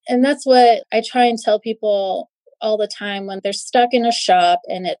And that's what I try and tell people all the time when they're stuck in a shop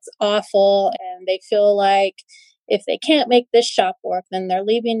and it's awful and they feel like if they can't make this shop work, then they're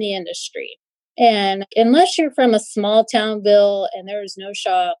leaving the industry. And unless you're from a small townville and there's no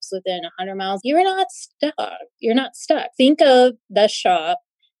shops within 100 miles, you're not stuck. You're not stuck. Think of the shop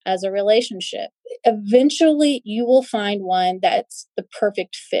as a relationship. Eventually, you will find one that's the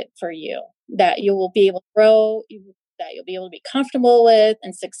perfect fit for you, that you will be able to grow, that you'll be able to be comfortable with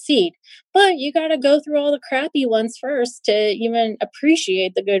and succeed. But you got to go through all the crappy ones first to even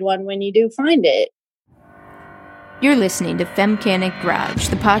appreciate the good one when you do find it. You're listening to Femcanic Garage,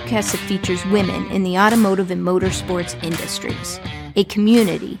 the podcast that features women in the automotive and motorsports industries. A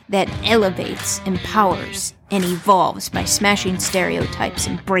community that elevates, empowers, and evolves by smashing stereotypes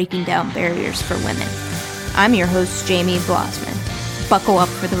and breaking down barriers for women. I'm your host, Jamie Blosman. Buckle up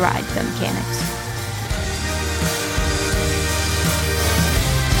for the ride, Femcanics.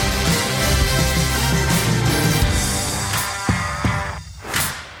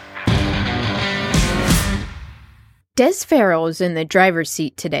 Des Farrell is in the driver's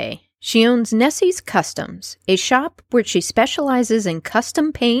seat today. She owns Nessie's Customs, a shop where she specializes in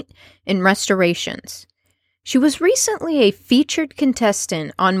custom paint and restorations. She was recently a featured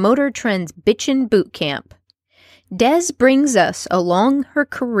contestant on Motor Trend's Bitchin' Boot Camp. Des brings us along her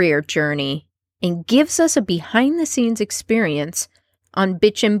career journey and gives us a behind-the-scenes experience on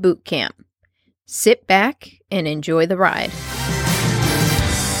Bitchin' Boot Camp. Sit back and enjoy the ride.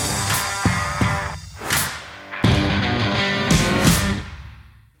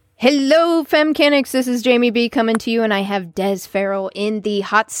 Hello, Femcanics. This is Jamie B coming to you, and I have Des Farrell in the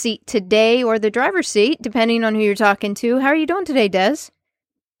hot seat today, or the driver's seat, depending on who you're talking to. How are you doing today, Des?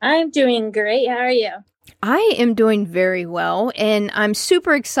 I'm doing great. How are you? I am doing very well, and I'm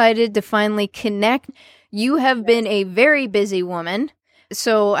super excited to finally connect. You have been a very busy woman,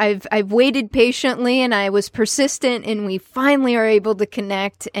 so I've waited patiently, and I was persistent, and we finally are able to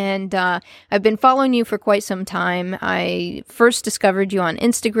connect, and I've been following you for quite some time. I first discovered you on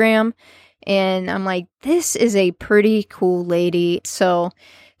Instagram, and I'm like, this is a pretty cool lady, so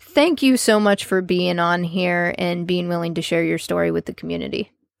thank you so much for being on here and being willing to share your story with the community.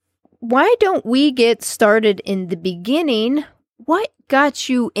 Why don't we get started in the beginning? What got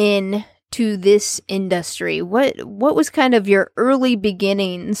you in to this industry? What was kind of your early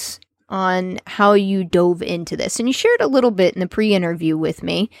beginnings on how you dove into this? And you shared a little bit in the pre-interview with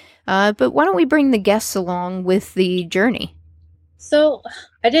me, but why don't we bring the guests along with the journey? So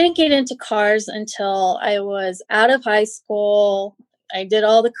I didn't get into cars until I was out of high school. I did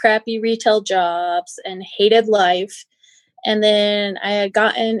all the crappy retail jobs and hated life. And then I had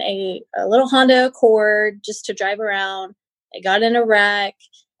gotten a little Honda Accord just to drive around. I got in a wreck.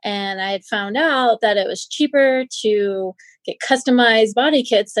 And I had found out that it was cheaper to get customized body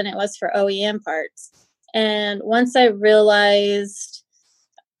kits than it was for OEM parts. And once I realized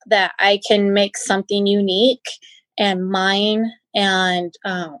that I can make something unique and mine, and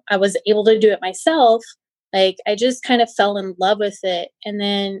I was able to do it myself, like I just kind of fell in love with it. And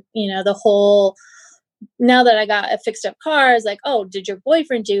then, the whole, now that I got a fixed up car, I was like, oh, did your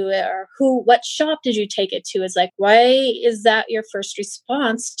boyfriend do it? Or what shop did you take it to? It's like, why is that your first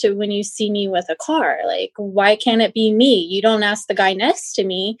response to when you see me with a car? Like, why can't it be me? You don't ask the guy next to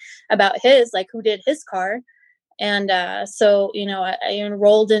me about his, like, who did his car? And so, I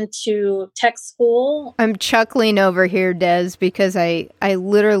enrolled into tech school. I'm chuckling over here, Des, because I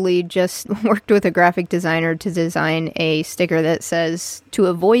literally just worked with a graphic designer to design a sticker that says, to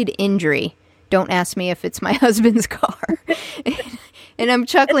avoid injury, don't ask me if it's my husband's car. And I'm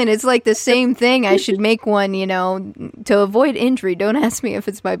chuckling. It's like the same thing. I should make one, to avoid injury. Don't ask me if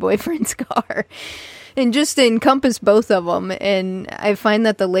it's my boyfriend's car. And just to encompass both of them. And I find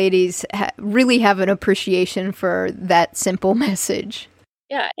that the ladies really have an appreciation for that simple message.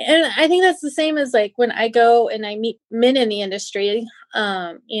 Yeah. And I think that's the same as like when I go and I meet men in the industry,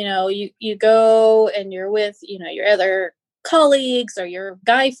 you go and you're with, your other colleagues or your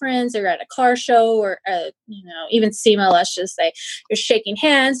guy friends, or at a car show, or even SEMA, let's just say, you're shaking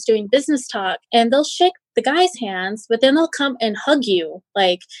hands, doing business talk, and they'll shake the guy's hands, but then they'll come and hug you.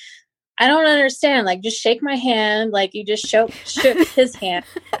 Like, I don't understand. Like, just shake my hand, like you just shook his hand.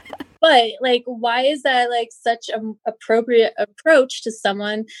 But like, why is that like such an appropriate approach to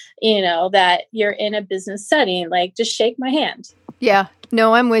someone, that you're in a business setting? Like, just shake my hand. Yeah,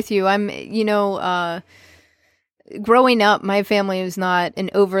 no, I'm with you. Growing up, my family was not an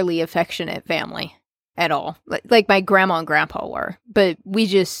overly affectionate family at all. Like my grandma and grandpa were. But we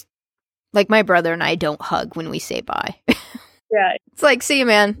just, like my brother and I don't hug when we say bye. Yeah. It's like, see,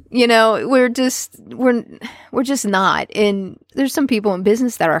 man, we're just not. And there's some people in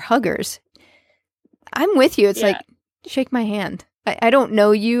business that are huggers. I'm with you. It's like, shake my hand. I don't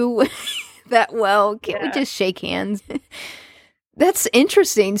know you that well. Can't we just shake hands? That's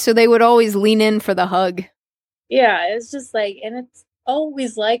interesting. So they would always lean in for the hug. Yeah, it's just like, and it's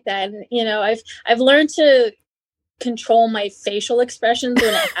always like that. And, I've learned to control my facial expressions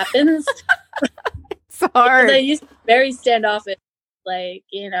when it happens. It's hard. Because I used to be very standoffish. Like,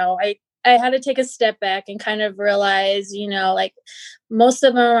 I had to take a step back and kind of realize, like most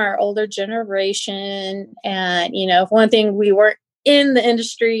of them are older generation. And, one thing we weren't in the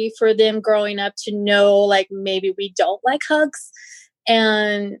industry for them growing up to know, like maybe we don't like hugs.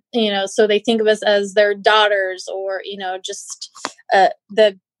 And, so they think of us as their daughters or, just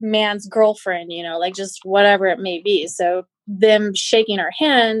the man's girlfriend, like just whatever it may be. So them shaking our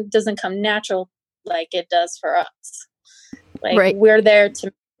hand doesn't come natural like it does for us. Like we're there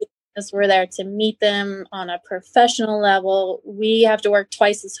to meet them on a professional level. We have to work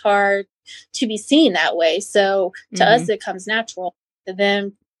twice as hard to be seen that way. So to us, it comes natural. To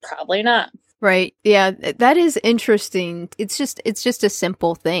them, probably not. Right. Yeah, that is interesting. It's just a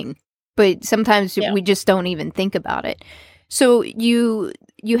simple thing, but sometimes we just don't even think about it. So you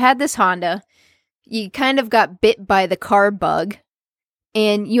had this Honda, you kind of got bit by the car bug,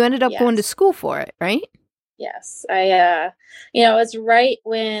 and you ended up going to school for it, right? Yes. I, it was right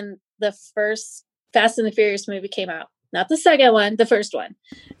when the first Fast and the Furious movie came out. Not the second one, the first one.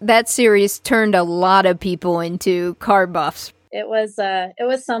 That series turned a lot of people into car buffs. It was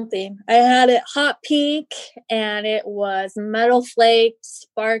something. I had it hot pink and it was metal flaked,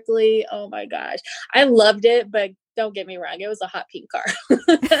 sparkly. Oh my gosh. I loved it, but don't get me wrong. It was a hot pink car.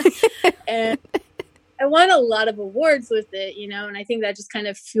 And I won a lot of awards with it, and I think that just kind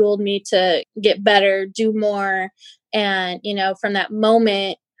of fueled me to get better, do more. And, from that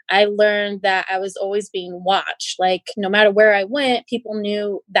moment, I learned that I was always being watched. Like no matter where I went, people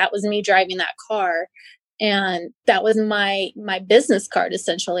knew that was me driving that car. And that was my business card,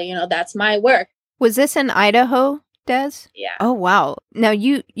 essentially. That's my work. Was this in Idaho, Des? Yeah. Oh, wow. Now,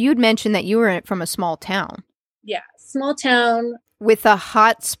 you'd mentioned that you were from a small town. Yeah, small town. With a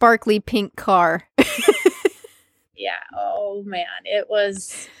hot, sparkly pink car. Yeah. Oh, man. It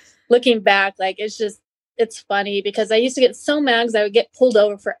was, looking back, like, it's funny because I used to get so mad because I would get pulled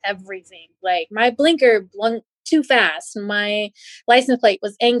over for everything. Like, my blinker blinked too fast. My license plate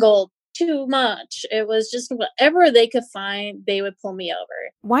was angled too much. It was just whatever they could find, they would pull me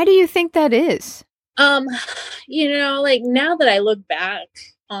over. Why do you think that is? Like now that I look back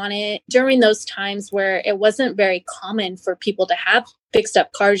on it, during those times where it wasn't very common for people to have fixed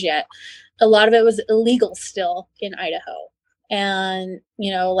up cars yet, a lot of it was illegal still in Idaho. And,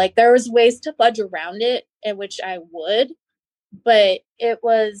 like there was ways to fudge around it, in which I would, but it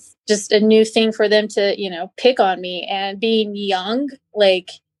was just a new thing for them to, pick on me. And being young, like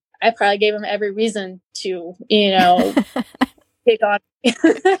I probably gave them every reason to, pick on me.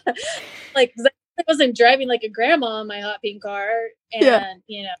 Like, I wasn't driving like a grandma in my hot pink car. And,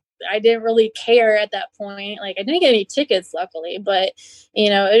 I didn't really care at that point. Like, I didn't get any tickets, luckily, but,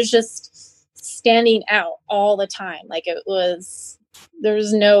 it was just standing out all the time. Like, there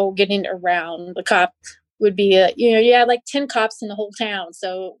was no getting around. The cop would be, you had like 10 cops in the whole town.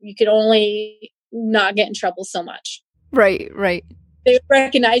 So you could only not get in trouble so much. Right. They would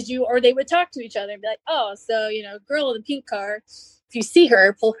recognize you, or they would talk to each other and be like, oh, so, girl in the pink car, if you see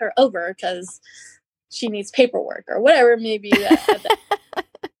her, pull her over because she needs paperwork or whatever it may be.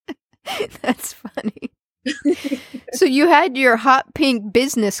 That's funny. So you had your hot pink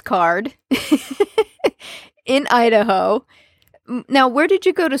business card in Idaho. Now, where did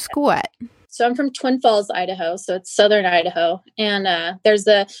you go to school at? So I'm from Twin Falls, Idaho. So it's southern Idaho. And there's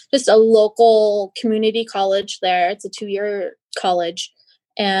just a local community college there. It's a 2-year college.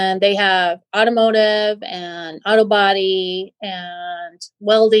 And they have automotive and auto body and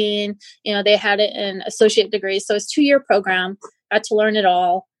welding. They had it in associate degrees. So it's a 2-year program. I had to learn it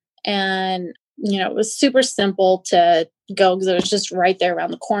all. And, it was super simple to go because it was just right there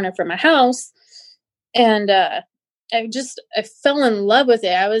around the corner from my house. And I fell in love with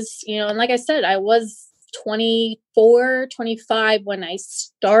it. I was, and like I said, I was 24, 25 when I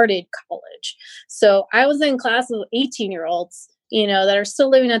started college. So I was in class with 18-year-olds, that are still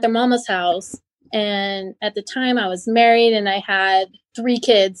living at their mama's house. And at the time I was married and I had 3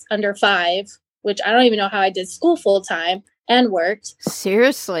 kids under 5, which I don't even know how I did school full time and worked.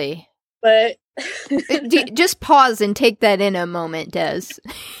 Seriously. But just pause and take that in a moment, Des.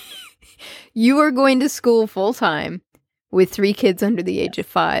 You were going to school full time with 3 kids under the age of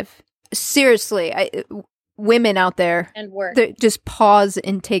 5. Seriously, women out there and work. that just pause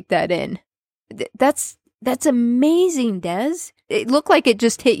and take that in. That's amazing, Des. It looked like it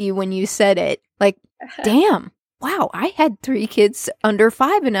just hit you when you said it. Like, damn, wow, I had 3 kids under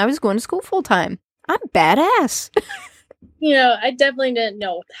 5 and I was going to school full time. I'm badass. I definitely didn't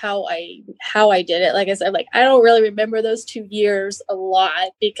know how I did it. Like I said, like I don't really remember those 2 years a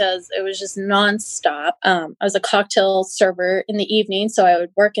lot because it was just nonstop. I was a cocktail server in the evening, so I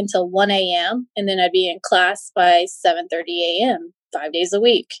would work until 1 a.m. and then I'd be in class by 7:30 a.m. 5 days a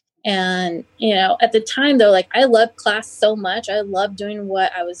week. And, at the time though, like I loved class so much. I loved doing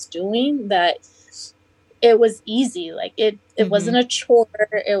what I was doing that it was easy. Like it wasn't a chore.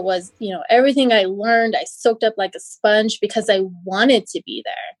 It was, everything I learned, I soaked up like a sponge because I wanted to be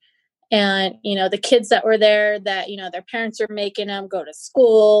there. And, the kids that were there that, their parents were making them go to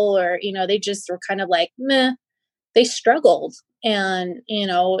school or, they just were kind of like, meh, they struggled and,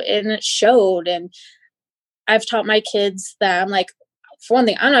 and it showed. And I've taught my kids that I'm like, for one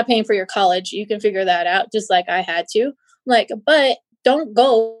thing, I'm not paying for your college. You can figure that out just like I had to. Like, but don't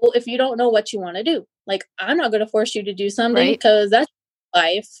go if you don't know what you want to do. Like, I'm not going to force you to do something because that's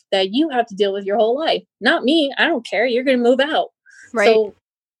life that you have to deal with your whole life. Not me. I don't care. You're going to move out. Right. So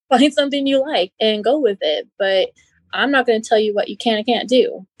find something you like and go with it. But I'm not going to tell you what you can and can't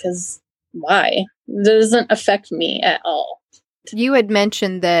do because why? It doesn't affect me at all. You had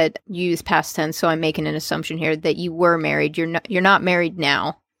mentioned that you use past tense, so I'm making an assumption here that you were married. You're not married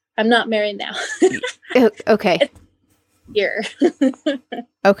now. I'm not married now. Okay. Here.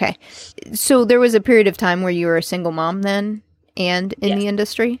 Okay. So there was a period of time where you were a single mom then and in the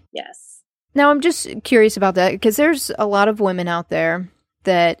industry? Yes. Now I'm just curious about that because there's a lot of women out there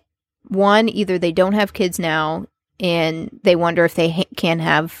that, one, either they don't have kids now and they wonder if they can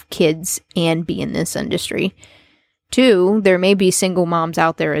have kids and be in this industry. 2, there may be single moms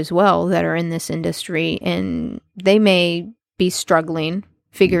out there as well that are in this industry and they may be struggling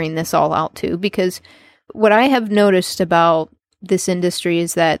figuring this all out too, because what I have noticed about this industry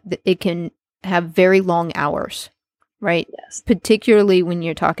is that it can have very long hours, right? Yes. Particularly when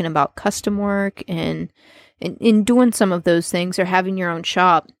you're talking about custom work and in doing some of those things or having your own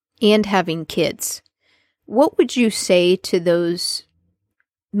shop and having kids. What would you say to those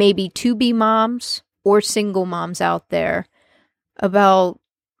maybe to-be moms or single moms out there about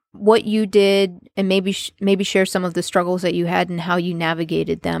what you did and maybe share some of the struggles that you had and how you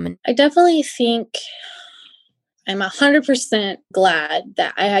navigated them? And I definitely think I'm 100% glad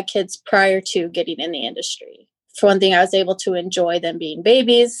that I had kids prior to getting in the industry. For one thing, I was able to enjoy them being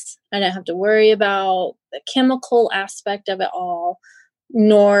babies. I didn't have to worry about the chemical aspect of it all,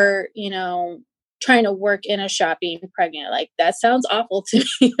 nor, trying to work in a shop being pregnant. Like, that sounds awful to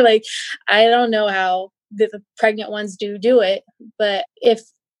me. Like, I don't know how the pregnant ones do it, but if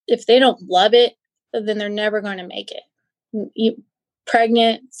they don't love it, then they're never going to make it.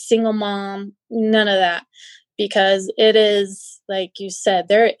 Pregnant, single mom, none of that. Because it is, like you said,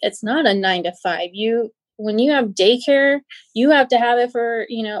 it's not a 9 to 5. When you have daycare, you have to have it for,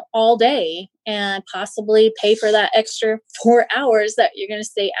 all day and possibly pay for that extra 4 hours that you're going to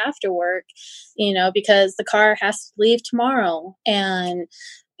stay after work, because the car has to leave tomorrow and,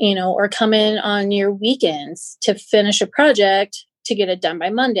 or come in on your weekends to finish a project to get it done by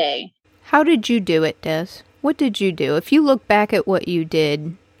Monday. How did you do it, Des? What did you do? If you look back at what you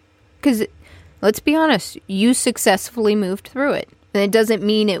did, because let's be honest, you successfully moved through it. And it doesn't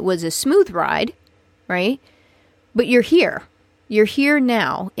mean it was a smooth ride, right? But you're here. You're here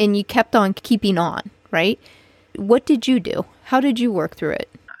now, and you kept on keeping on, right? What did you do? How did you work through it?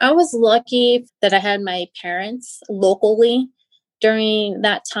 I was lucky that I had my parents locally during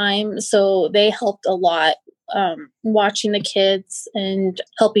that time. So they helped a lot, watching the kids and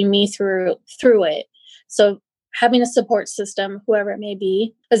helping me through it. So having a support system, whoever it may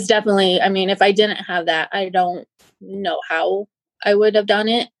be, is definitely, if I didn't have that, I don't know how I would have done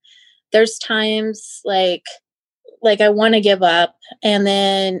it. There's times like I want to give up. And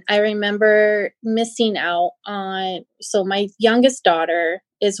then I remember missing out on, so my youngest daughter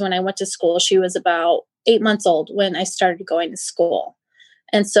is when I went to school. She was about 8 months old when I started going to school.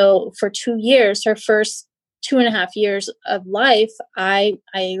 And so for 2 years, her first 2.5 years of life, I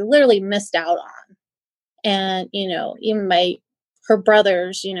literally missed out on. And, even her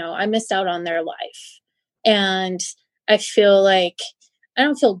brothers, I missed out on their life. And I feel like, I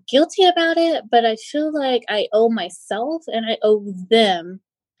don't feel guilty about it, but I feel like I owe myself and I owe them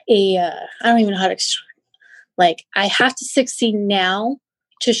I don't even know how to, I have to succeed now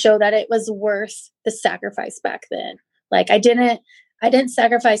to show that it was worth the sacrifice back then. Like, I didn't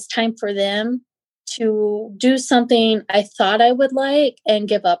sacrifice time for them to do something I thought I would like and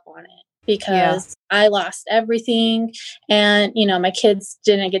give up on it. Yeah. because I lost everything. And, my kids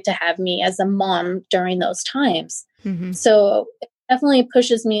didn't get to have me as a mom during those times. Mm-hmm. So it definitely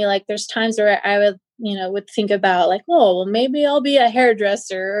pushes me. Like there's times where I would think about like, oh, well, maybe I'll be a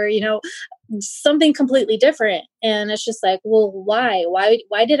hairdresser or, something completely different. And it's just like, well, why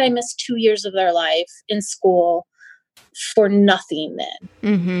did I miss 2 years of their life in school for nothing then?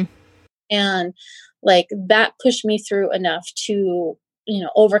 Mm-hmm. And like that pushed me through enough to,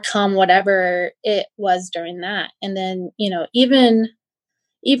 overcome whatever it was during that. And then, even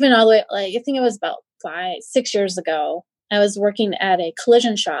all the way, like, I think it was about 6 years ago, I was working at a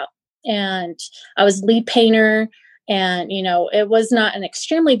collision shop and I was lead painter. And, it was not an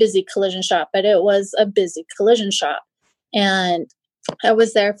extremely busy collision shop, but it was a busy collision shop. And I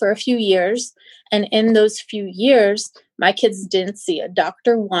was there for a few years. And in those few years, my kids didn't see a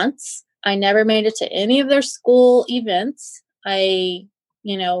doctor once. I never made it to any of their school events.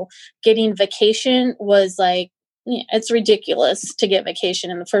 Getting vacation was like, it's ridiculous to get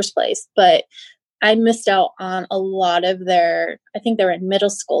vacation in the first place, but I missed out on a lot of I think they were in middle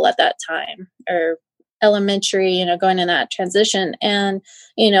school at that time or elementary, going in that transition. And,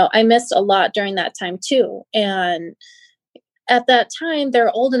 I missed a lot during that time too. And at that time,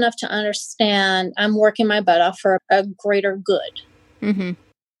 they're old enough to understand I'm working my butt off for a greater good. Mm-hmm.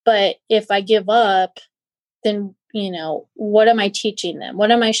 But if I give up, then, what am I teaching them?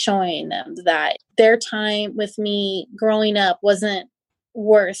 What am I showing them? That their time with me growing up wasn't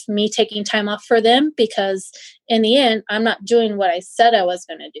worth me taking time off for them, because in the end, I'm not doing what I said I was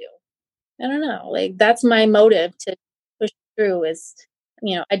going to do. I don't know. Like, that's my motive to push through is,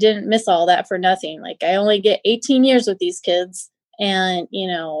 I didn't miss all that for nothing. Like, I only get 18 years with these kids, and,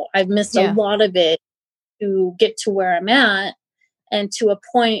 I've missed a lot of it to get to where I'm at. And to a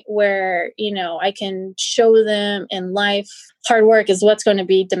point where, I can show them in life, hard work is what's going to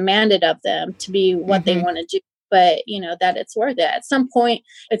be demanded of them to be what they want to do. But, that it's worth it. At some point,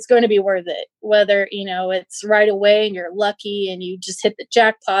 it's going to be worth it. Whether, it's right away and you're lucky and you just hit the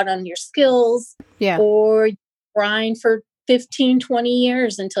jackpot on your skills, or you grind for 15, 20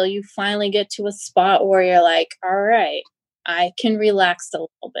 years until you finally get to a spot where you're like, all right, I can relax a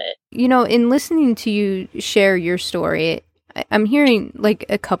little bit. In listening to you share your story, I'm hearing like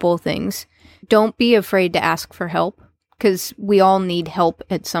a couple of things. Don't be afraid to ask for help, because we all need help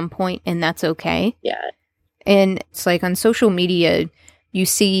at some point, and that's okay. Yeah. And it's like on social media, you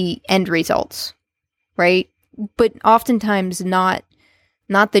see end results, right? But oftentimes not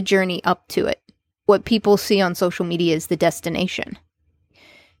the journey up to it. What people see on social media is the destination.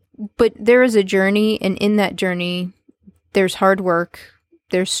 But there is a journey, and in that journey, there's hard work,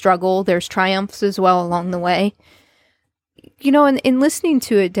 there's struggle, there's triumphs as well along the way. In listening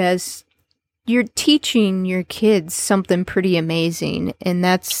to it, Des, you're teaching your kids something pretty amazing, and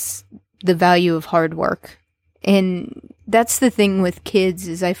that's the value of hard work. And that's the thing with kids,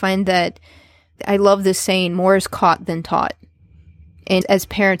 is I find that I love this saying, more is caught than taught. And as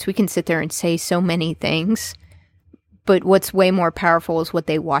parents, we can sit there and say so many things, but what's way more powerful is what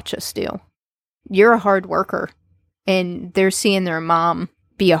they watch us do. You're a hard worker, and they're seeing their mom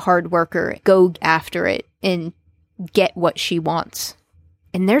be a hard worker, go after it, and get what she wants.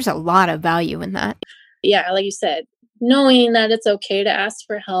 And there's a lot of value in that. Yeah, like you said, knowing that it's okay to ask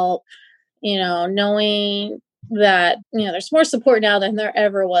for help, knowing that, there's more support now than there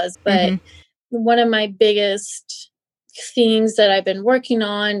ever was. But one of my biggest things that I've been working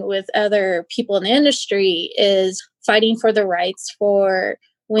on with other people in the industry is fighting for the rights for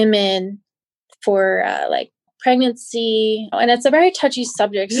women, for like pregnancy. And it's a very touchy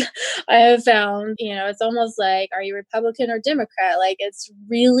subject. I have found, it's almost like, are you Republican or Democrat? Like, it's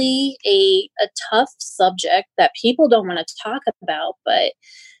really a tough subject that people don't want to talk about. But,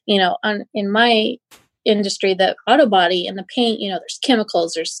 in my industry, the auto body and the paint, there's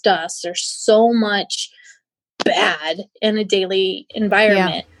chemicals, there's dust, there's so much bad in a daily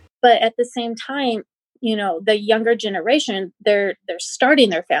environment. Yeah. But at the same time, the younger generation, they're starting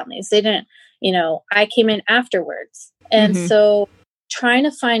their families. They didn't, I came in afterwards. And so trying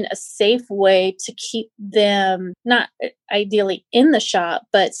to find a safe way to keep them not ideally in the shop,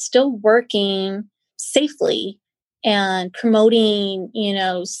 but still working safely and promoting,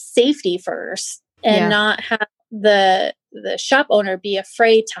 safety first, and not have the shop owner be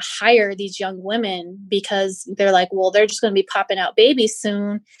afraid to hire these young women because they're like, well, they're just going to be popping out babies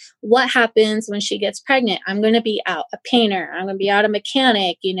soon. What happens when she gets pregnant? I'm going to be out a painter. I'm going to be out a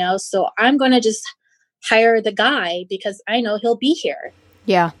mechanic, so I'm going to just hire the guy because I know he'll be here.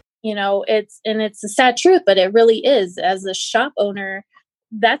 Yeah. It's a sad truth, but it really is. As a shop owner,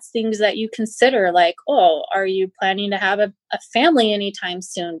 that's things that you consider, like, oh, are you planning to have a family anytime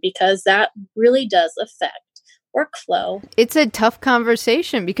soon? Because that really does affect workflow. It's a tough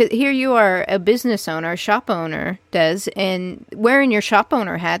conversation because here you are, a business owner, shop owner, Des, and wearing your shop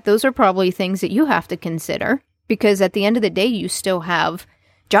owner hat, those are probably things that you have to consider because at the end of the day, you still have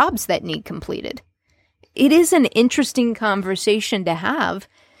jobs that need completed. It is an interesting conversation to have,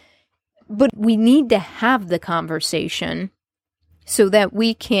 but we need to have the conversation so that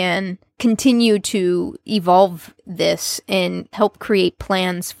we can continue to evolve this and help create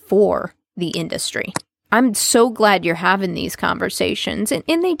plans for the industry. I'm so glad you're having these conversations, and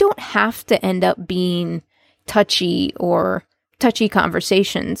they don't have to end up being touchy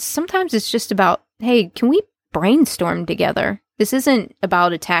conversations. Sometimes it's just about, hey, can we brainstorm together? This isn't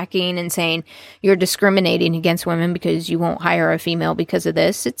about attacking and saying you're discriminating against women because you won't hire a female because of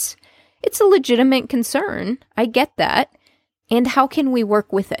this. It's a legitimate concern. I get that. And how can we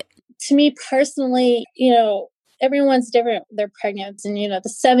work with it? To me personally, everyone's different. They're pregnant. And,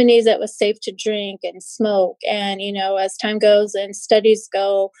 the 70s, it was safe to drink and smoke. And, as time goes and studies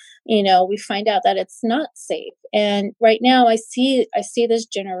go, we find out that it's not safe. And right now I see this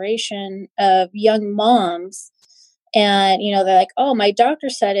generation of young moms and, they're like, oh, my doctor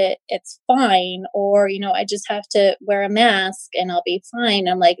said it's fine. Or, I just have to wear a mask and I'll be fine.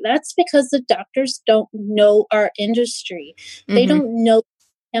 I'm like, that's because the doctors don't know our industry. Mm-hmm. They don't know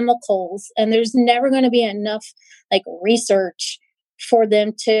chemicals, and there's never going to be enough research for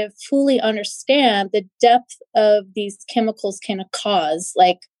them to fully understand the depth of these chemicals can cause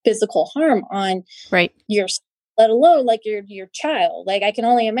physical harm on your, let alone your child. I can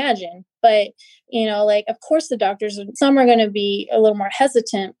only imagine. But of course the doctors, some are going to be a little more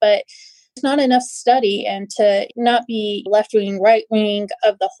hesitant, but there's not enough study, and to not be left wing, right wing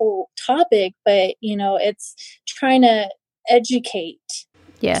of the whole topic, but it's trying to educate.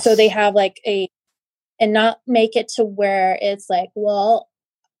 Yes. So they have and not make it to where it's well,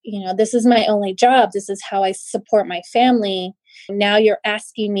 this is my only job. This is how I support my family. Now you're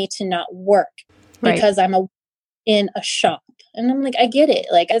asking me to not work because I'm in a shop. And I'm like, I get it.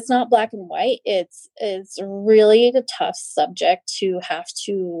 It's not black and white. It's really a tough subject to have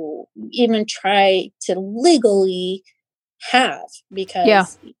to even try to legally have,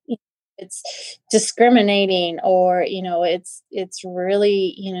 because it's discriminating, or, it's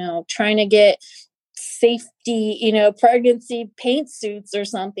really, trying to get safety, pregnancy paint suits or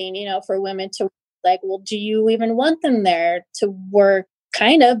something, for women to well, do you even want them there to work?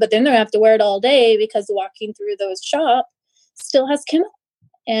 Kind of, but then they have to wear it all day because walking through those shops still has chemicals.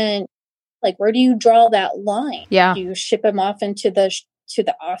 And where do you draw that line? Yeah. Do you ship them off into to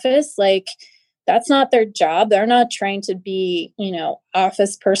the office? That's not their job. They're not trained to be,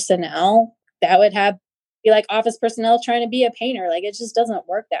 office personnel. That would be like office personnel trying to be a painter. It just doesn't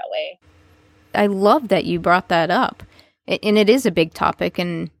work that way. I love that you brought that up. And it is a big topic,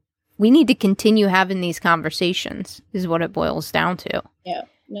 and we need to continue having these conversations, is what it boils down to. Yeah.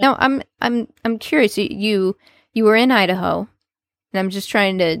 Now, I'm curious. You were in Idaho, and I'm just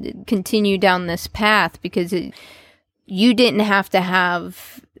trying to continue down this path because you didn't have to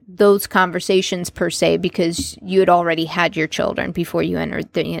have those conversations per se because you had already had your children before you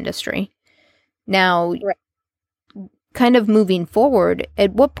entered the industry. Now, kind of moving forward,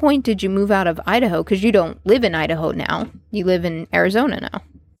 at what point did you move out of Idaho? Because you don't live in Idaho now. You live in Arizona now.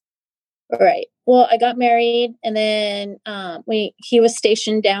 Right. Well, I got married, and then he was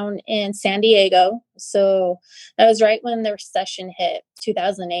stationed down in San Diego. So that was right when the recession hit,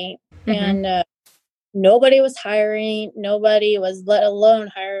 2008. Mm-hmm. And nobody was hiring. Nobody was, let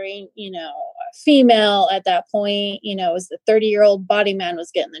alone hiring, a female at that point. It was the 30-year-old body man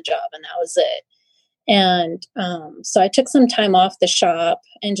was getting the job, and that was it. And so I took some time off the shop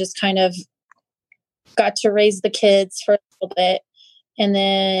and just kind of got to raise the kids for a little bit. And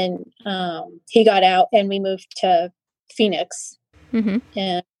then he got out and we moved to Phoenix. Mm-hmm.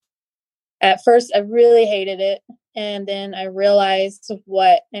 And at first I really hated it. And then I realized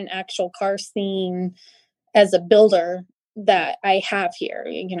what an actual car scene as a builder that I have here.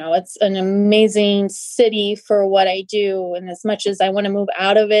 It's an amazing city for what I do. And as much as I want to move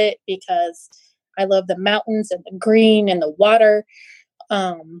out of it because I love the mountains and the green and the water,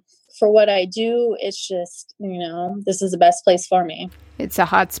 for what I do, it's just, this is the best place for me. It's a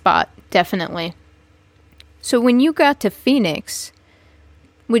hot spot, definitely. So when you got to Phoenix,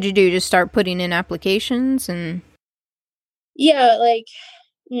 what'd you do? Just start putting in applications and... Yeah,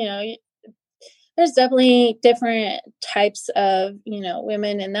 there's definitely different types of,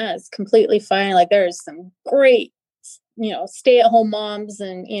 women, and that's completely fine. There's some great, stay-at-home moms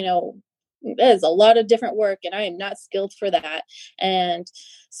and, that is a lot of different work, and I am not skilled for that. And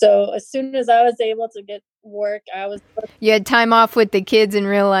so as soon as I was able to get work, You had time off with the kids and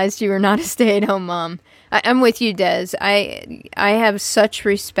realized you were not a stay-at-home mom. I'm with you, Des. I have such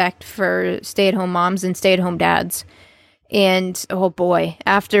respect for stay-at-home moms and stay-at-home dads. And oh boy,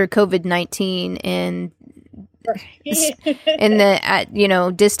 after COVID-19 and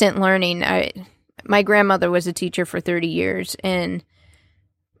the distant learning, my grandmother was a teacher for 30 years, and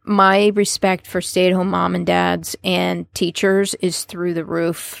my respect for stay-at-home mom and dads and teachers is through the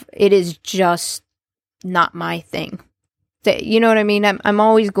roof. It is just not my thing. You know what I mean? I'm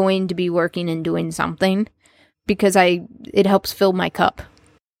always going to be working and doing something because it helps fill my cup.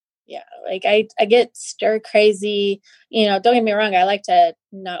 Yeah, like I get stir crazy. Don't get me wrong, I like to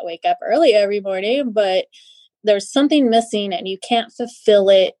not wake up early every morning, but there's something missing and you can't fulfill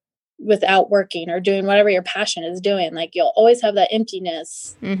it without working or doing whatever your passion is doing. Like you'll always have that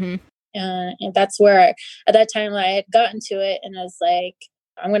emptiness. Mm-hmm. And that's where at that time I had gotten to it, and I was like,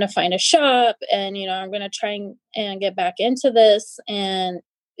 I'm going to find a shop, and, I'm going to try and get back into this. And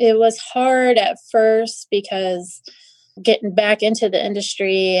it was hard at first because getting back into the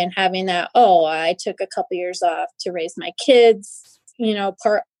industry and having that, I took a couple years off to raise my kids,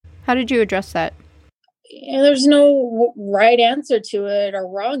 part. How did you address that? There's no right answer to it or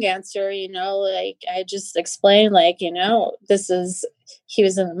wrong answer, like I just explained, like, he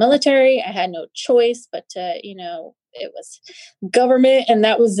was in the military. I had no choice but to, it was government, and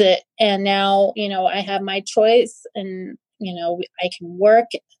that was it. And now, I have my choice, and, I can work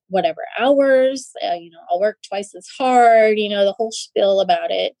whatever hours, I'll work twice as hard, the whole spiel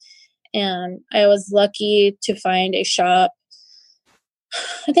about it. And I was lucky to find a shop.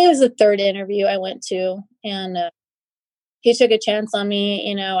 I think it was the third interview I went to, and he took a chance on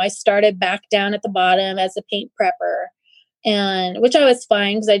me. I started back down at the bottom as a paint prepper, and which I was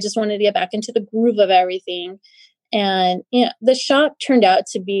fine because I just wanted to get back into the groove of everything. And, the shop turned out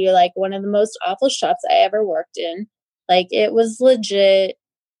to be like one of the most awful shops I ever worked in. Like it was legit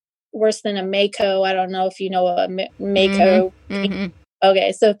worse than a Maaco. I don't know if you know a Maaco. Mm-hmm.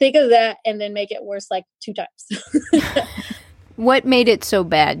 Okay, so think of that and then make it worse like 2 times. What made it so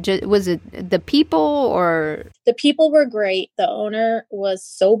bad? Was it the people or? The people were great. The owner was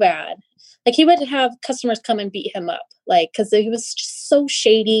so bad. Like he would have customers come and beat him up, like, because he was just so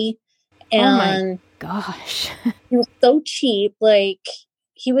shady. And oh my gosh. He was so cheap. Like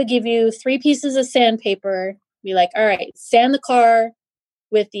he would give you 3 pieces of sandpaper, be like, all right, sand the car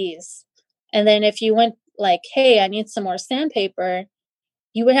with these. And then if you went like, hey, I need some more sandpaper,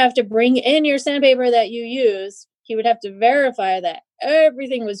 you would have to bring in your sandpaper that you use. He would have to verify that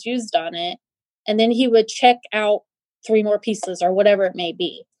everything was used on it. And then he would check out 3 more pieces or whatever it may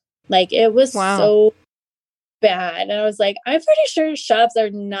be. Like it was so bad. And I was like, I'm pretty sure shops are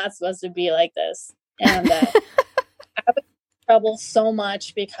not supposed to be like this. And I was in trouble so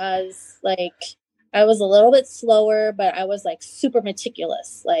much because like I was a little bit slower, but I was like super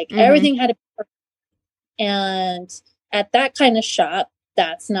meticulous. Like everything had to be perfect. And at that kind of shop,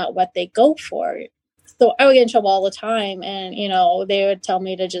 that's not what they go for. So I would get in trouble all the time, and, they would tell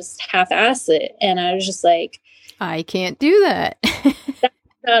me to just half-ass it. And I was just like, I can't do that. That's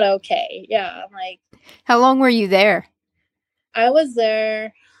not okay. Yeah. I'm like, how long were you there? I was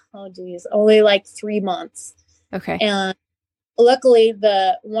there, only like 3 months. Okay. And luckily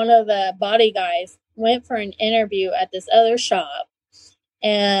one of the body guys went for an interview at this other shop,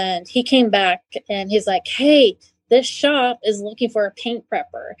 and he came back and he's like, hey, this shop is looking for a paint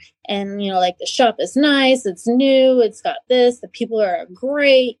prepper. And, like the shop is nice. It's new. It's got this. The people are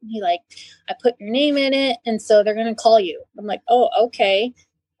great. He like, I put your name in it. And so they're going to call you. I'm like, oh, okay.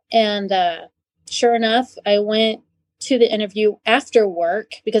 And sure enough, I went to the interview after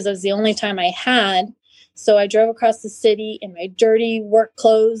work because it was the only time I had. So I drove across the city in my dirty work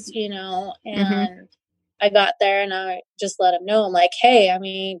clothes, and I got there and I just let him know. I'm like, hey, I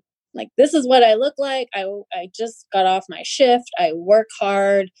mean, like, this is what I look like. I just got off my shift. I work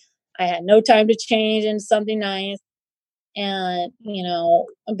hard. I had no time to change into something nice. And,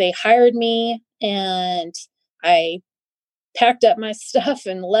 they hired me, and I packed up my stuff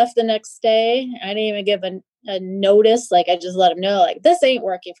and left the next day. I didn't even give a notice. Like, I just let them know, like, this ain't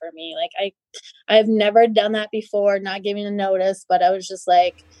working for me. Like, I've never done that before, not giving a notice, but I was just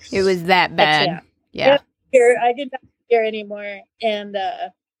like, it was that bad. Yeah. I could not hear anymore. And,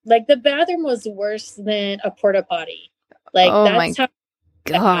 like the bathroom was worse than a porta potty. Like that's how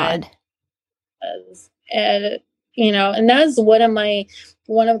God. And and that's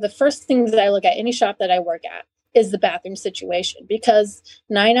one of the first things that I look at any shop that I work at is the bathroom situation, because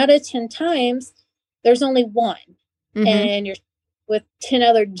 9 out of 10 times there's only one, and you're with 10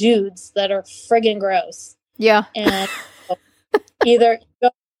 other dudes that are friggin' gross. Yeah. And either go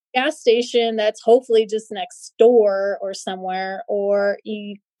to a gas station that's hopefully just next door or somewhere, or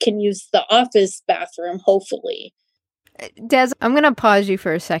you can use the office bathroom, hopefully. Des, I'm going to pause you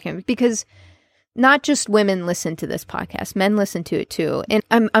for a second because not just women listen to this podcast, men listen to it too. And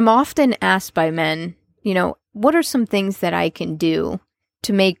I'm often asked by men, you know, what are some things that I can do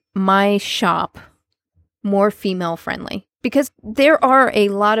to make my shop more female friendly? Because there are a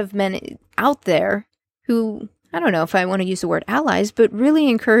lot of men out there who, I don't know if I want to use the word allies, but really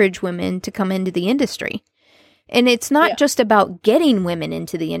encourage women to come into the industry. And it's not just about getting women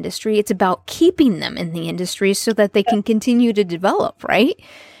into the industry, it's about keeping them in the industry so that they can continue to develop, right?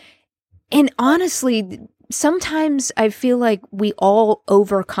 And honestly, sometimes I feel like we all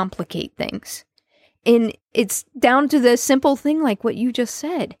overcomplicate things. And it's down to the simple thing like what you just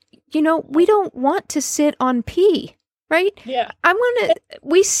said. You know, we don't want to sit on pee, right? Yeah.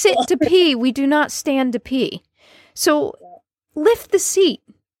 We sit to pee, we do not stand to pee. So lift the seat.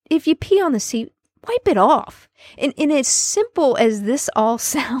 If you pee on the seat, wipe it off. And as simple as this all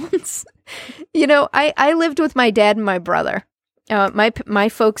sounds, you know, I lived with my dad and my brother. My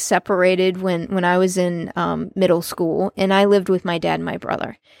folks separated when I was in middle school, and I lived with my dad and my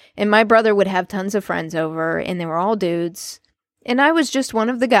brother. And my brother would have tons of friends over, and they were all dudes. And I was just one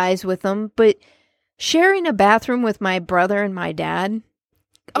of the guys with them. But sharing a bathroom with my brother and my dad,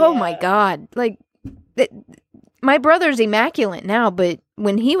 oh my God. Like, my brother's immaculate now, but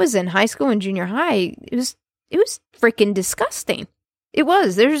when he was in high school and junior high, it was freaking disgusting. It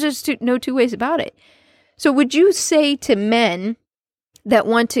was. There's just no two ways about it. So would you say to men that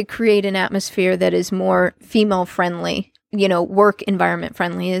want to create an atmosphere that is more female friendly, you know, work environment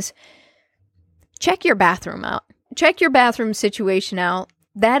friendly, is check your bathroom out. Check your bathroom situation out.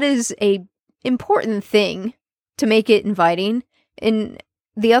 That is a important thing to make it inviting. And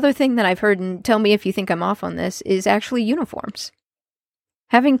the other thing that I've heard, and tell me if you think I'm off on this, is actually uniforms.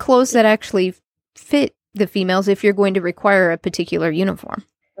 Having clothes that actually fit the females if you're going to require a particular uniform.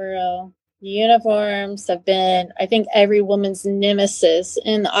 For real. Uniforms have been, I think, every woman's nemesis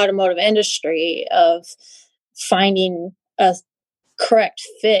in the automotive industry of finding a correct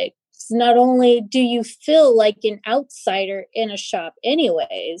fit. Not only do you feel like an outsider in a shop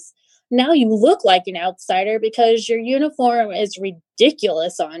anyways, now you look like an outsider because your uniform is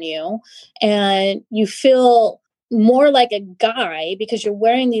ridiculous on you, and you feel more like a guy because you're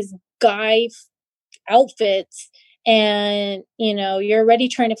wearing these guy outfits, and you know you're already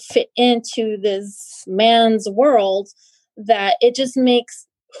trying to fit into this man's world, that it just makes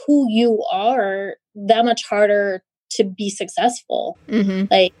who you are that much harder to be successful. Mm-hmm.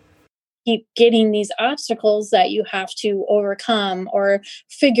 Like, keep getting these obstacles that you have to overcome or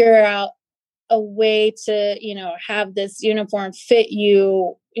figure out a way to, you know, have this uniform fit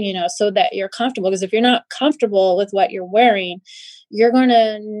you, you know, so that you're comfortable. Because if you're not comfortable with what you're wearing, you're going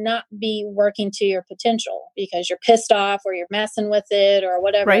to not be working to your potential because you're pissed off or you're messing with it or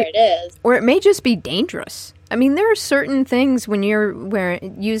whatever it is. Or it may just be dangerous. I mean, there are certain things when you're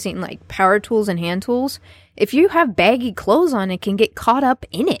using like power tools and hand tools, if you have baggy clothes on, it can get caught up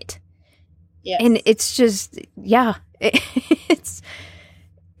in it. Yes. And it's just, it's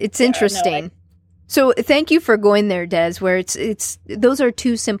interesting. So thank you for going there, Des, where it's those are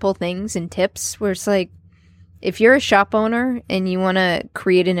two simple things and tips where it's like, if you're a shop owner and you want to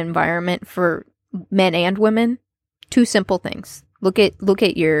create an environment for men and women, two simple things. Look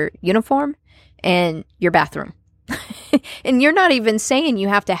at your uniform and your bathroom. And you're not even saying you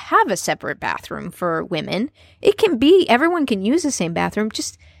have to have a separate bathroom for women. It can be, everyone can use the same bathroom.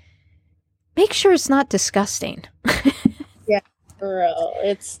 Just make sure it's not disgusting. Yeah, for real.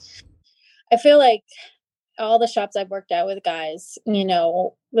 I feel like all the shops I've worked at with guys, you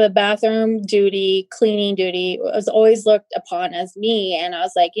know, the bathroom duty, cleaning duty was always looked upon as me. And I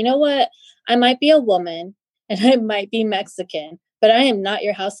was like, you know what? I might be a woman and I might be Mexican, but I am not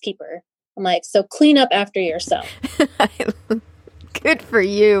your housekeeper. I'm like, so clean up after yourself. Good for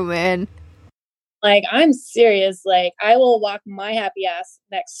you, man. Like, I'm serious. Like, I will walk my happy ass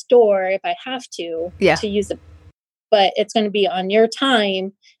next door if I have to use it. But it's going to be on your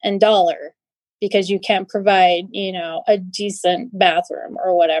time and dollar because you can't provide, you know, a decent bathroom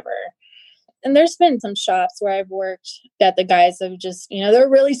or whatever. And there's been some shops where I've worked that the guys have just, you know, they're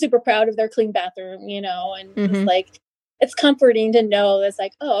really super proud of their clean bathroom, you know, and it's like, it's comforting to know it's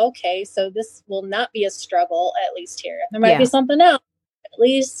like, oh, okay, so this will not be a struggle, at least here. There might be something else. At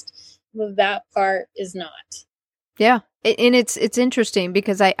least that part is not. Yeah. And it's interesting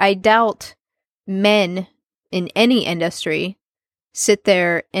because I doubt men in any industry sit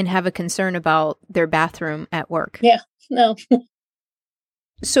there and have a concern about their bathroom at work. Yeah, no.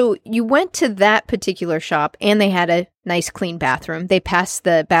 So you went to that particular shop and they had a nice clean bathroom. They passed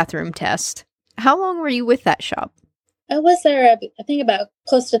the bathroom test. How long were you with that shop? I was there, I think, about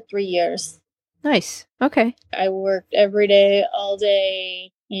close to 3 years. Nice. Okay. I worked every day, all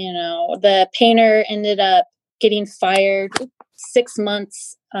day. The painter ended up getting fired 6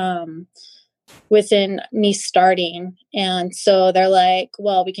 months within me starting. And so they're like,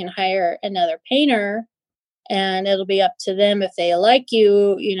 well, we can hire another painter and it'll be up to them if they like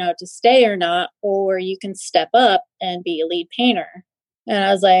you, to stay or not, or you can step up and be a lead painter. And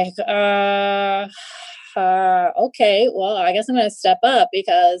I was like, okay, well, I guess I'm going to step up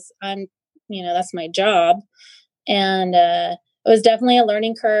because that's my job. And it was definitely a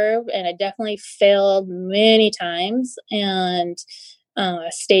learning curve, and I definitely failed many times, and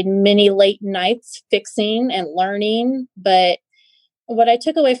stayed many late nights fixing and learning. But what I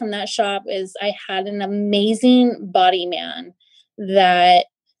took away from that shop is I had an amazing body man that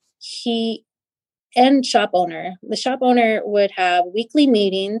and shop owner. The shop owner would have weekly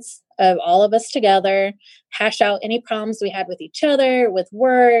meetings of all of us together, hash out any problems we had with each other, with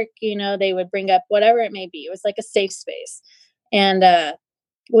work. They would bring up whatever it may be. It was like a safe space. And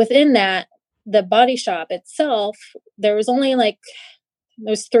within that, the body shop itself, there was only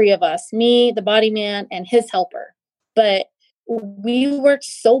there's three of us, me, the body man, and his helper. But we worked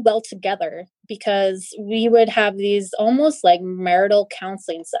so well together because we would have these almost like marital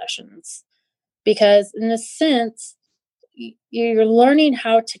counseling sessions. Because in a sense, you're learning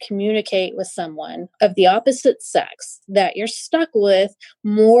how to communicate with someone of the opposite sex that you're stuck with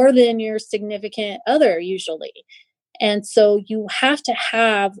more than your significant other usually. And so you have to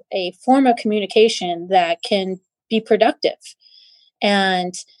have a form of communication that can be productive.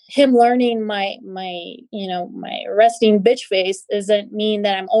 And him learning my resting bitch face doesn't mean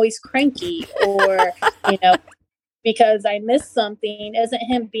that I'm always cranky or, because I missed something, isn't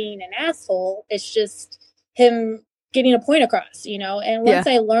him being an asshole. It's just him getting a point across, and once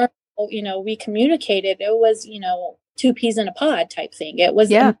I learned, we communicated, it was, two peas in a pod type thing. It was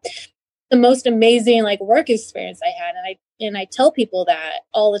the most amazing work experience I had. And I tell people that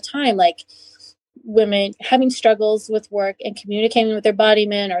all the time, women having struggles with work and communicating with their body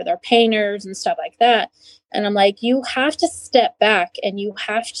men or their painters and stuff like that. And I'm like, you have to step back and you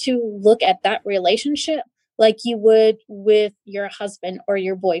have to look at that relationship like you would with your husband or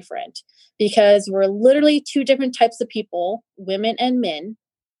your boyfriend, because we're literally two different types of people, women and men,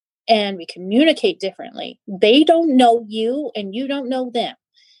 and we communicate differently. They don't know you and you don't know them.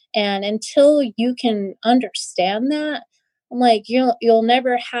 And until you can understand that, I'm like, you'll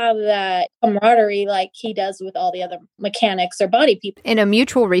never have that camaraderie like he does with all the other mechanics or body people. And a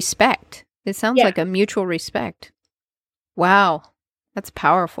mutual respect. It sounds like a mutual respect. Wow. That's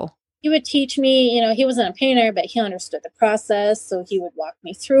powerful. He would teach me, he wasn't a painter, but he understood the process. So he would walk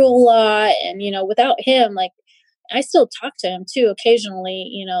me through a lot. And, without him, I still talk to him too.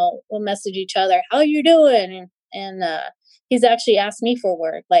 Occasionally, we'll message each other, how you doing? And he's actually asked me for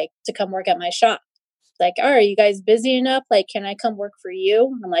work, to come work at my shop. Are you guys busy enough? Can I come work for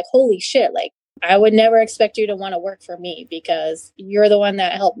you? I'm like, holy shit. I would never expect you to want to work for me because you're the one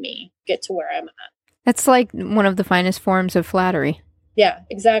that helped me get to where I'm at. That's like one of the finest forms of flattery. Yeah,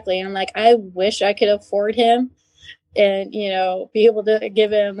 exactly. And I'm like, I wish I could afford him and, be able to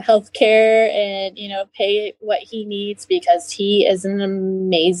give him health care and, pay what he needs, because he is an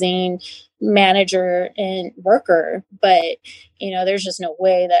amazing manager and worker. But, there's just no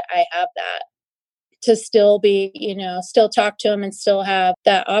way that I have that to still be, still talk to him and still have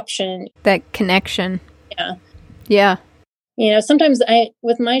that option. That connection. Yeah. Yeah. Sometimes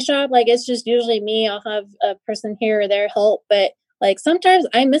with my shop, it's just usually me. I'll have a person here or there help, but sometimes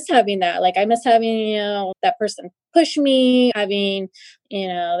I miss having that. I miss having, that person push me, having,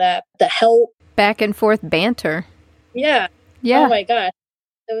 the help. Back and forth banter. Yeah. Oh my gosh.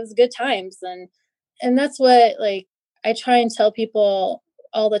 It was good times. And that's what, I try and tell people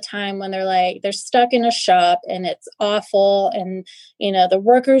all the time when they're stuck in a shop and it's awful. And, the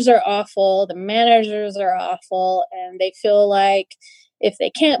workers are awful. The managers are awful. And they feel like if they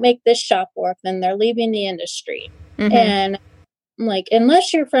can't make this shop work, then they're leaving the industry. Mm-hmm. And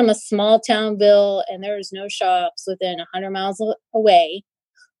unless you're from a small townville and there's no shops within 100 miles away,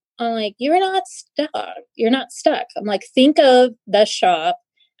 I'm like, you're not stuck. You're not stuck. I'm like, think of the shop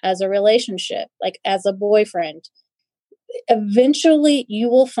as a relationship, as a boyfriend. Eventually you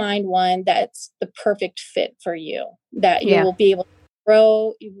will find one that's the perfect fit for you, that you will be able to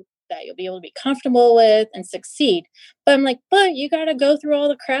grow, that you'll be able to be comfortable with and succeed. But I'm like, but you got to go through all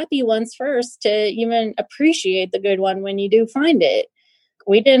the crappy ones first to even appreciate the good one when you do find it.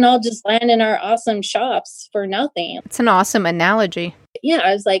 We didn't all just land in our awesome shops for nothing. It's an awesome analogy. yeah,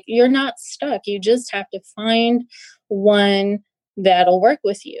 I was like, you're not stuck. You just have to find one that'll work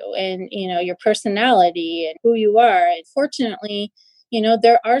with you and, your personality and who you are. And fortunately,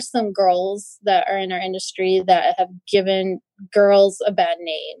 there are some girls that are in our industry that have given girls a bad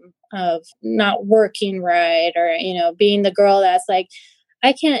name of not working right or, being the girl that's like,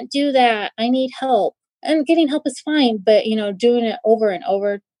 I can't do that. I need help. And getting help is fine, but, doing it over and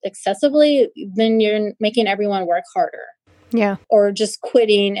over excessively, then you're making everyone work harder. Yeah. Or just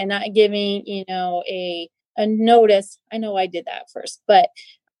quitting and not giving, a notice. I know I did that first, but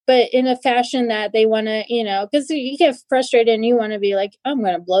in a fashion that they want to, because you get frustrated and you want to be like, I'm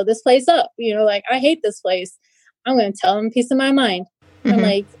going to blow this place up. Like, I hate this place. I'm going to tell them a piece of my mind. Mm-hmm. I'm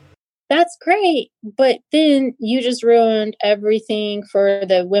like, that's great. But then you just ruined everything for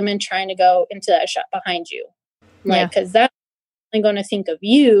the women trying to go into that shop behind you. Like, because that's only going to think of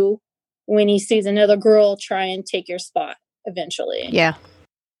you when he sees another girl try and take your spot eventually. Yeah.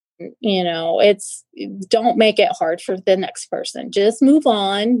 It's, don't make it hard for the next person. Just move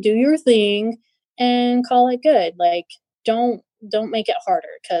on, do your thing and call it good. Like, don't make it harder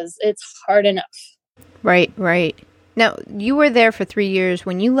because it's hard enough. Right. Now, you were there for 3 years.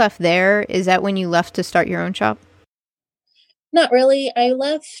 When you left there, is that when you left to start your own shop? Not really. I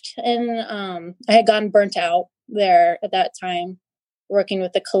left and I had gotten burnt out there at that time working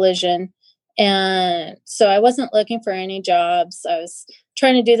with the collision. And so I wasn't looking for any jobs. I was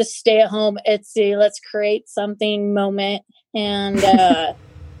trying to do the stay at home Etsy, let's create something moment. And yeah,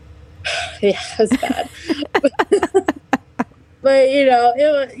 it was bad. But it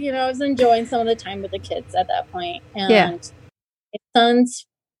was, I was enjoying some of the time with the kids at that point. And my son's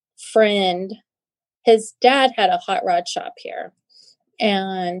friend, his dad had a hot rod shop here.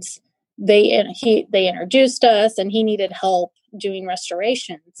 And they introduced us and he needed help doing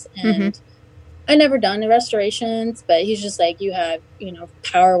restorations. And I never done the restorations, but he's just like, you have,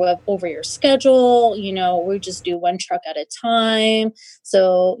 power over your schedule. We just do one truck at a time.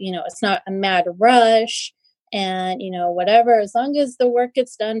 So, it's not a mad rush and, whatever, as long as the work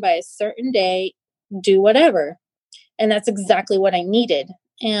gets done by a certain day, do whatever. And that's exactly what I needed.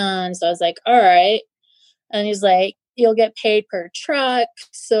 And so I was like, all right. And he's like, you'll get paid per truck.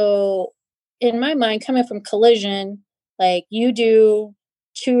 So in my mind, coming from collision, like you do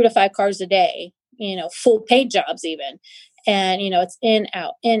 2 to 5 cars a day, full paid jobs even. And, it's in,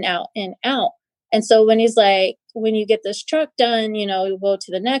 out, in, out, in, out. And so when he's like, when you get this truck done, you go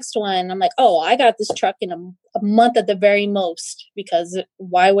to the next one. I'm like, oh, I got this truck in a month at the very most, because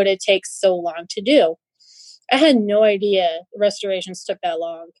why would it take so long to do? I had no idea restorations took that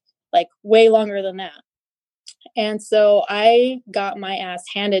long, like way longer than that. And so I got my ass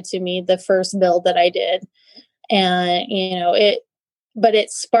handed to me the first build that I did. And, but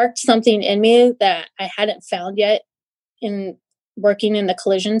it sparked something in me that I hadn't found yet in working in the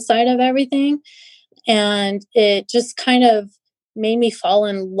collision side of everything. And it just kind of made me fall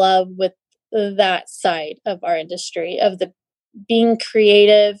in love with that side of our industry, of the being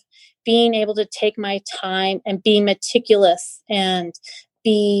creative, being able to take my time and be meticulous and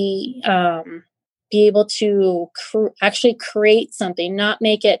be able to actually create something, not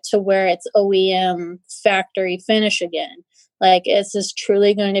make it to where it's OEM factory finish again. Like, this is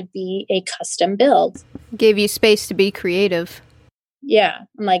truly going to be a custom build. Gave you space to be creative. Yeah.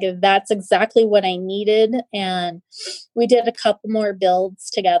 I'm like, that's exactly what I needed. And we did a couple more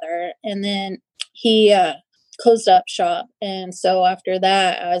builds together. And then he closed up shop. And so after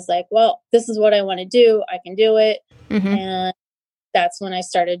that, I was like, well, this is what I want to do. I can do it. And that's when I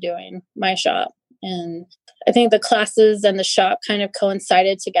started doing my shop. And I think the classes and the shop kind of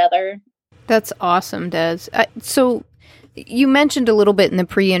coincided together. That's awesome, Des. So you mentioned a little bit in the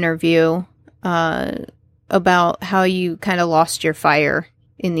pre-interview about how you kind of lost your fire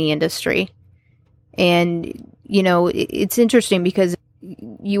in the industry. And, it's interesting because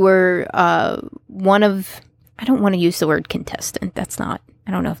you were one of, I don't want to use the word contestant.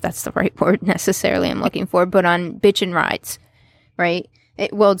 I don't know if that's the right word necessarily I'm looking for, but on Bitchin' Rides, right?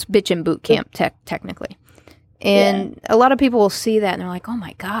 It's Bitchin' Boot Camp, technically. And a lot of people will see that and they're like, oh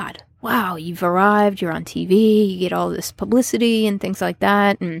my God, wow, you've arrived, you're on TV, you get all this publicity and things like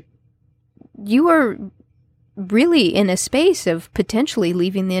that. And you were really in a space of potentially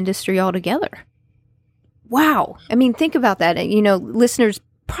leaving the industry altogether. Wow. I mean, think about that. Listeners,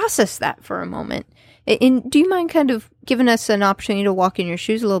 process that for a moment. And do you mind kind of giving us an opportunity to walk in your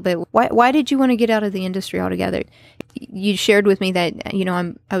shoes a little bit? Why did you want to get out of the industry altogether? You shared with me that,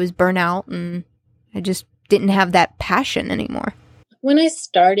 I was burnt out and I just didn't have that passion anymore. When I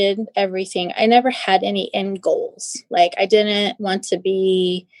started everything, I never had any end goals. Like, I didn't want to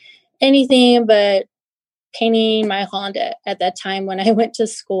be anything but painting my Honda at that time when I went to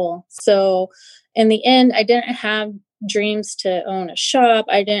school. So in the end, I didn't have dreams to own a shop.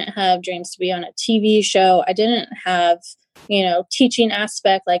 I didn't have dreams to be on a TV show. I didn't have, teaching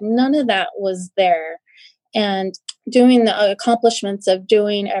aspect, like none of that was there. And doing the accomplishments of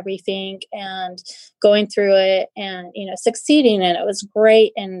doing everything and going through it and, succeeding, and it was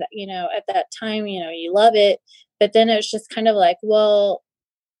great. And, at that time, you love it. But then it was just kind of like, well,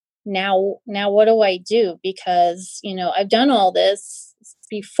 now what do I do? Because, I've done all this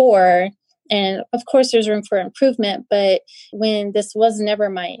before, and of course there's room for improvement, but when this was never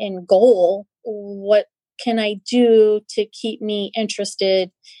my end goal, what can I do to keep me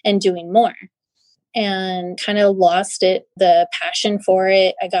interested in doing more? And kind of lost the passion for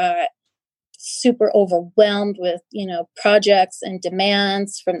it. I got super overwhelmed with, projects and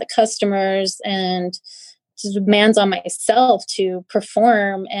demands from the customers, and demands on myself to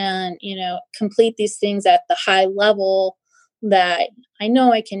perform and, complete these things at the high level that I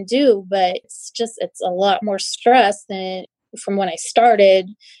know I can do, but it's a lot more stress than from when I started.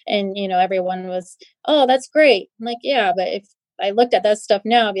 And, everyone was, oh, that's great. I'm like, yeah, but if I looked at that stuff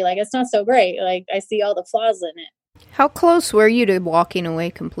now, I'd be like, it's not so great. Like, I see all the flaws in it. How close were you to walking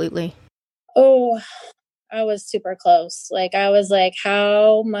away completely? Oh, I was super close. Like, I was like,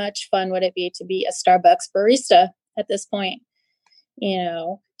 how much fun would it be to be a Starbucks barista at this point?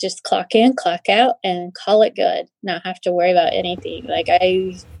 Just clock in, clock out, and call it good. Not have to worry about anything. Like,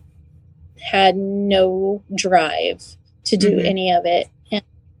 I had no drive to do any of it. And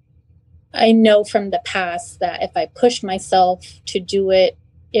I know from the past that if I pushed myself to do it,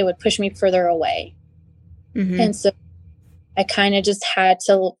 it would push me further away. And so I kind of just had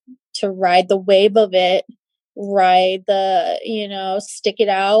to ride the wave of it, ride the, stick it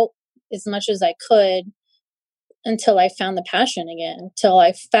out as much as I could until I found the passion again, till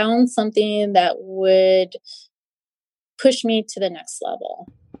I found something that would push me to the next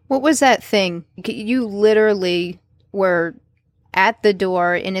level. What was that thing? You literally were at the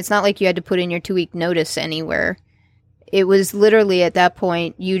door, and it's not like you had to put in your 2-week notice anywhere. It was literally at that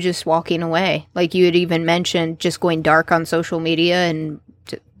point, you just walking away. Like you had even mentioned just going dark on social media and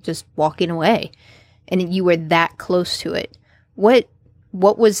just walking away. And you were that close to it. What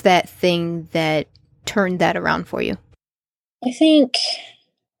was that thing that turned that around for you? I think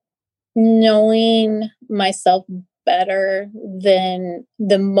knowing myself better than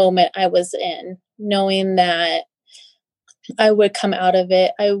the moment I was in, knowing that I would come out of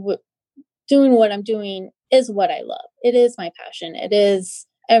it. Doing what I'm doing is what I love. It is my passion. It is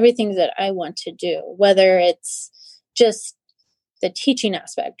everything that I want to do, whether it's just the teaching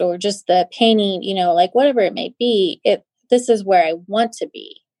aspect or just the painting, like whatever it may be, this is where I want to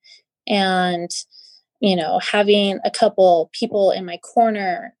be. And, having a couple people in my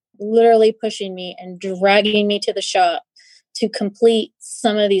corner literally pushing me and dragging me to the shop to complete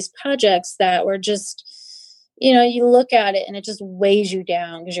some of these projects that were just, you look at it and it just weighs you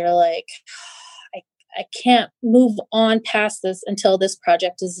down because you're like, I can't move on past this until this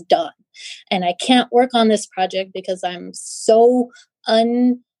project is done. And I can't work on this project because I'm so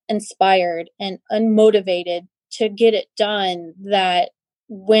uninspired and unmotivated to get it done that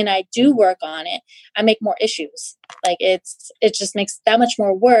when I do work on it, I make more issues. Like it just makes that much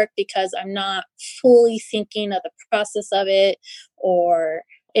more work because I'm not fully thinking of the process of it, or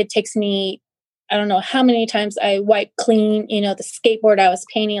it takes me, I don't know how many times I wiped clean, the skateboard I was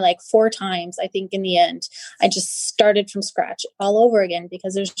painting like 4 times. I think in the end, I just started from scratch all over again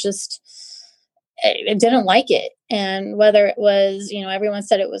because I didn't like it. And whether it was, everyone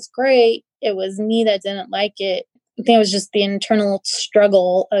said it was great, it was me that didn't like it. I think it was just the internal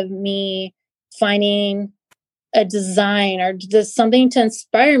struggle of me finding a design or just something to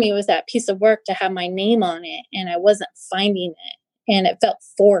inspire me with that piece of work to have my name on it. And I wasn't finding it. And it felt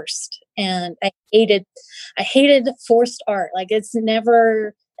forced. And I hated forced art. Like it's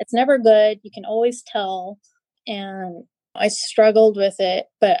never good. You can always tell. And I struggled with it,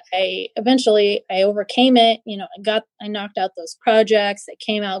 but I overcame it. I knocked out those projects. It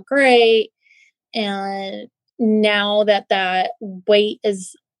came out great. And now that weight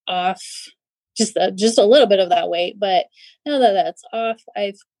is off, just a little bit of that weight, but now that that's off,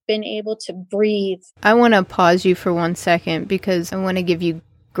 I've been able to breathe. I want to pause you for 1 second because I want to give you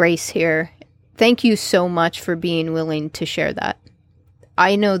grace here. Thank you so much for being willing to share that.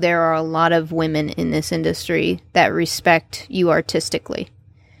 I know there are a lot of women in this industry that respect you artistically.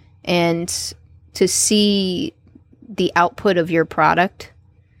 And to see the output of your product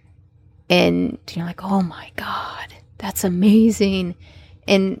and you're like, oh my God, that's amazing.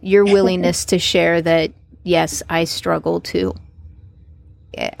 And your willingness to share that, yes, I struggle too.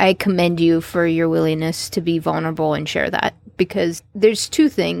 I commend you for your willingness to be vulnerable and share that, because there's two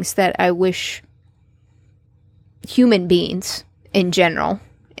things that I wish human beings in general,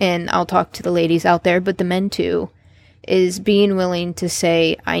 and I'll talk to the ladies out there, but the men too, is being willing to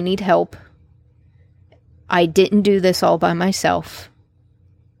say, I need help. I didn't do this all by myself.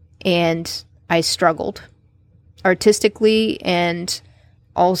 And I struggled artistically and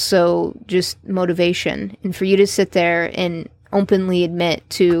also just motivation. And for you to sit there and openly admit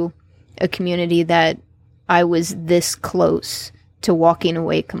to a community that I was this close to walking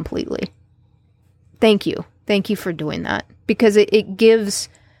away completely. Thank you. Thank you for doing that. Because it gives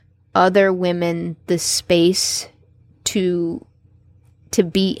other women the space to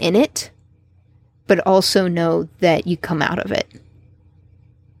be in it, but also know that you come out of it.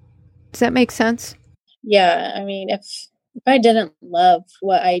 Does that make sense? Yeah, I mean, if I didn't love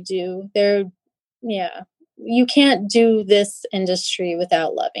what I do, you can't do this industry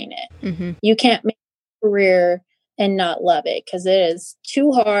without loving it. Mm-hmm. You can't make a career and not love it, because it is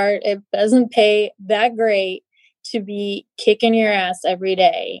too hard. It doesn't pay that great to be kicking your ass every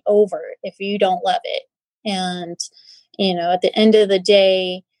day over if you don't love it. And, at the end of the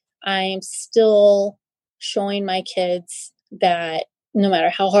day, I'm still showing my kids that no matter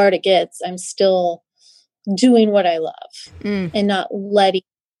how hard it gets, I'm still doing what I love and not letting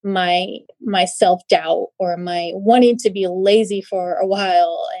my self-doubt or my wanting to be lazy for a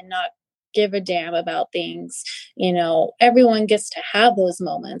while and not give a damn about things. Everyone gets to have those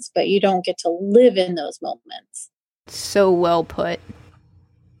moments, but you don't get to live in those moments. So well put.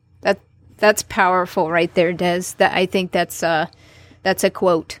 That's powerful right there, Des. That I think that's a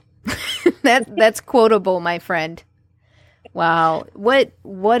quote. That's quotable, my friend. Wow.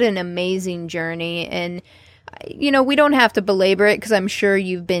 What an amazing journey. And, we don't have to belabor it, because I'm sure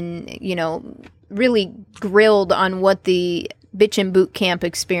you've been, really grilled on what the Bitchin' Boot Camp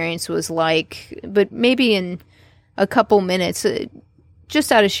experience was like. But maybe in a couple minutes,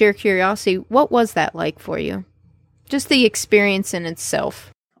 just out of sheer curiosity, what was that like for you? Just the experience in itself.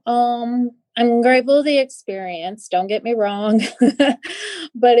 I'm grateful for the experience. Don't get me wrong.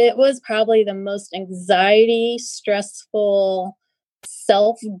 But it was probably the most anxiety, stressful,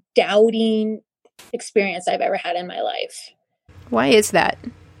 self-doubting experience I've ever had in my life. Why is that?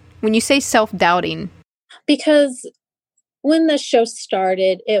 When you say self-doubting? Because when the show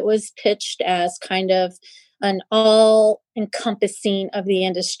started, it was pitched as kind of an all-encompassing of the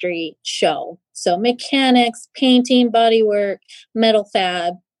industry show. So mechanics, painting, bodywork, metal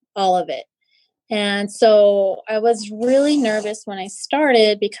fab, all of it. And so I was really nervous when I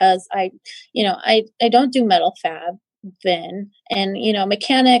started, because I don't do metal fab then. And,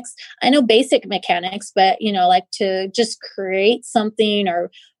 mechanics, I know basic mechanics, but, like to just create something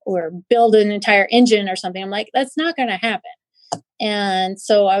or build an entire engine or something, I'm like, that's not going to happen. And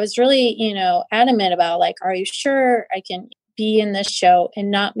so I was really, adamant about, like, are you sure I can be in this show and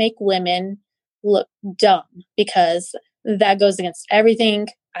not make women look dumb? Because that goes against everything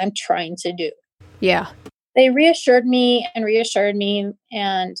I'm trying to do. Yeah. They reassured me.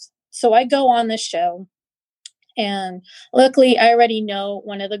 And so I go on the show, and luckily I already know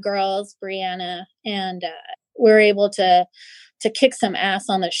one of the girls, Brianna, and we're able to kick some ass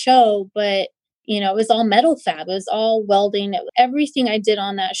on the show. But, it was all metal fab. It was all welding. Everything I did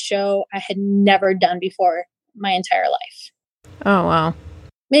on that show, I had never done before my entire life. Oh, wow.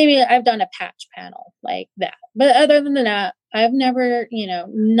 Maybe I've done a patch panel like that. But other than that, I've never,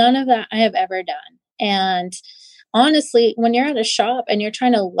 none of that I have ever done. And honestly, when you're at a shop and you're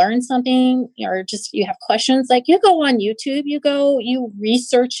trying to learn something, or just you have questions, like, you go on YouTube, you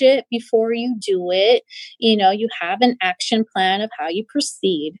research it before you do it. You have an action plan of how you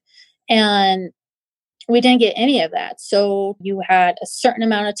proceed. And we didn't get any of that. So you had a certain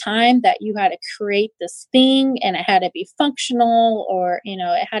amount of time that you had to create this thing, and it had to be functional, or,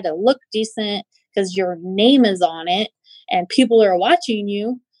 it had to look decent because your name is on it and people are watching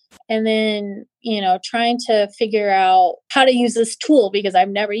you. And then, trying to figure out how to use this tool, because I've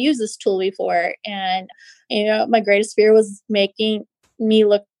never used this tool before. And, my greatest fear was making me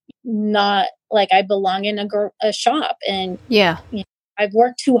look not like I belong in a shop. And yeah, I've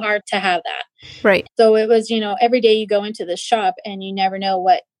worked too hard to have that. Right. So it was, every day you go into the shop and you never know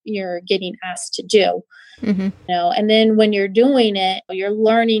what you're getting asked to do. Mm-hmm. And then when you're doing it, you're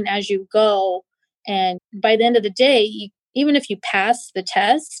learning as you go. And by the end of the day, even if you pass the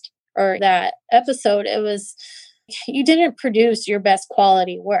test or that episode, you didn't produce your best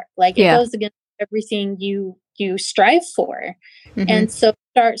quality work. Like, it goes against everything you strive for. Mm-hmm. And so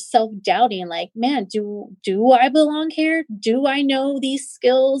start self-doubting, like, man, do I belong here? Do I know these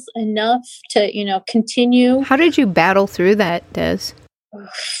skills enough to, continue? How did you battle through that, Des?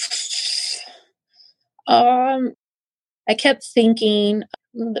 I kept thinking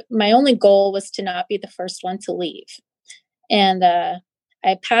my only goal was to not be the first one to leave. And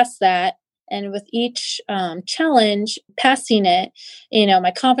I passed that. And with each challenge, passing it,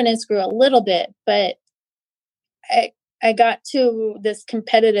 my confidence grew a little bit, but I got to this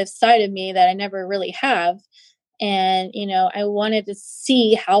competitive side of me that I never really have. And, I wanted to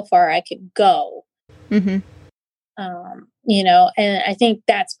see how far I could go. Mm-hmm. And I think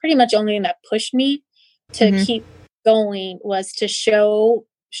that's pretty much the only thing that pushed me to keep going, was to show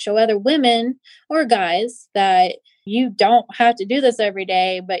other women or guys that you don't have to do this every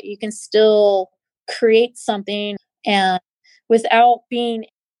day, but you can still create something, and without being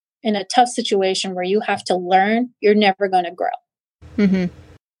in a tough situation where you have to learn, you're never going to grow. Mm-hmm.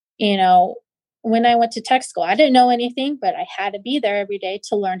 When I went to tech school, I didn't know anything, but I had to be there every day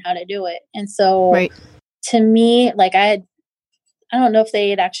to learn how to do it. And so to me, like I don't know if they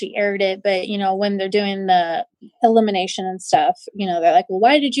had actually aired it, but when they're doing the elimination and stuff, they're like, well,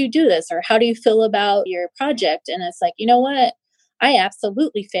 why did you do this? Or how do you feel about your project? And it's like, you know what? I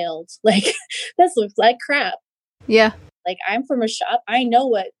absolutely failed. Like, this looks like crap. Yeah. Like, I'm from a shop. I know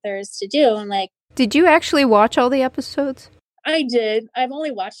what there is to do. And like, did you actually watch all the episodes? I did. I've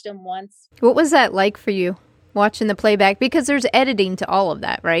only watched them once. What was that like for you, watching the playback? Because there's editing to all of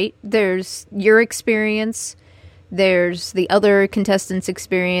that, right? There's your experience, there's the other contestants'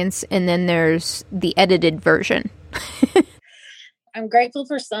 experience, and then there's the edited version. I'm grateful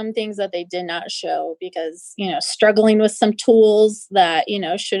for some things that they did not show, because, struggling with some tools that,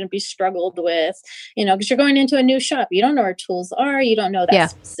 shouldn't be struggled with, because you're going into a new shop. You don't know where tools are. You don't know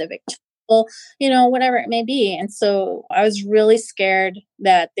that specific tool, whatever it may be. And so I was really scared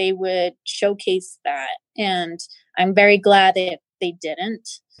that they would showcase that. And I'm very glad that they didn't.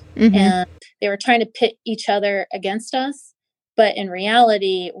 Mm-hmm. And they were trying to pit each other against us. But in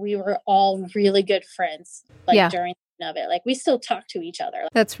reality, we were all really good friends, during of it. Like, we still talk to each other.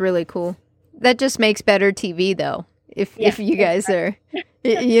 That's really cool. That just makes better TV, though, if you guys are,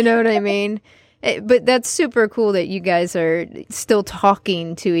 you know what I mean? But that's super cool that you guys are still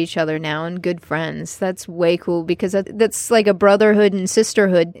talking to each other now and good friends. That's way cool, because that's like a brotherhood and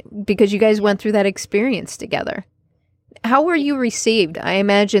sisterhood, because you guys went through that experience together. How were you received? I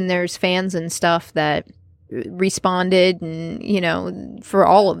imagine there's fans and stuff that responded and, for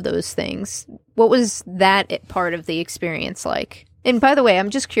all of those things. What was that part of the experience like? And by the way, I'm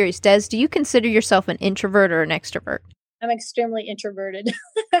just curious, Des, do you consider yourself an introvert or an extrovert? I'm extremely introverted.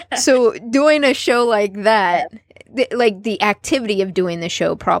 So doing a show like that, like the activity of doing the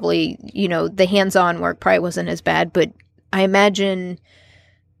show probably, the hands-on work probably wasn't as bad, but I imagine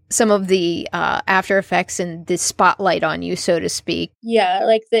some of the after effects and the spotlight on you, so to speak. Yeah,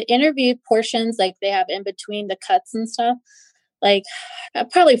 like the interview portions, like they have in between the cuts and stuff, like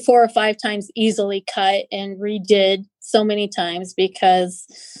probably 4 or 5 times easily cut and redid so many times, because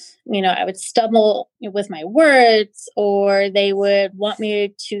I would stumble with my words, or they would want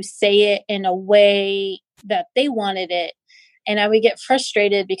me to say it in a way that they wanted it, and I would get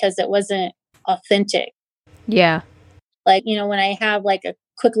frustrated because it wasn't authentic. Yeah. Like, when I have like a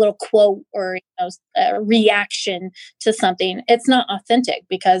quick little quote or a reaction to something, it's not authentic,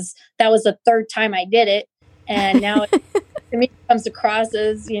 because that was the 3rd time I did it, and now it to me comes across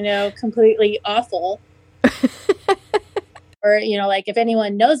as completely awful. Or like, if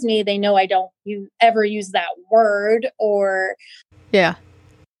anyone knows me, they know I don't ever use that word. Or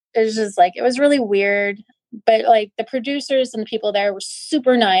it's just like, it was really weird. But like, the producers and the people there were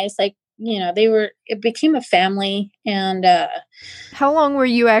super nice. Like, it became a family. And how long were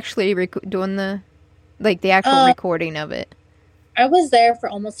you actually doing the actual recording of it? I was there for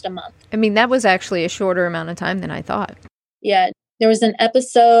almost a month. I mean, that was actually a shorter amount of time than I thought. Yeah. There was an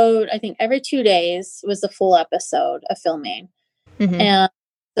episode, I think every 2 days was a full episode of filming. Mm-hmm. And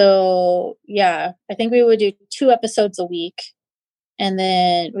so, I think we would do 2 episodes a week, and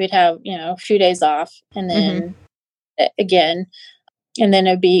then we'd have, a few days off, and then again, and then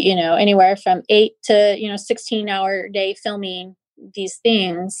it'd be, anywhere from 8 to, 16-hour day filming these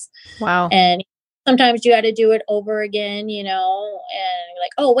things. Wow. And sometimes you had to do it over again, and you're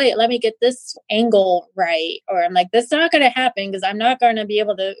like, oh, wait, let me get this angle right. Or I'm like, that's not going to happen, because I'm not going to be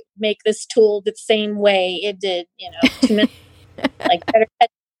able to make this tool the same way it did, 2 minutes. Like, better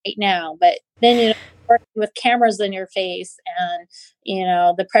right now. But then, working with cameras in your face, and,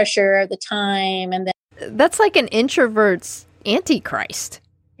 the pressure of the time. And then that's like an introvert's antichrist.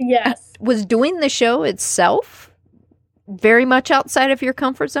 Yes. Was doing the show itself very much outside of your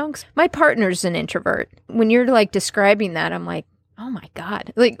comfort zone? My partner's an introvert. When you're like describing that, I'm like, oh my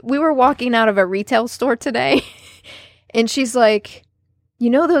God. Like, we were walking out of a retail store today and she's like, You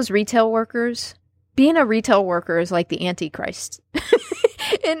know those retail workers? Being a retail worker is like the Antichrist.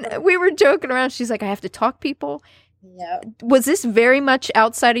 And we were joking around. She's like, I have to talk people. Yeah. Was this very much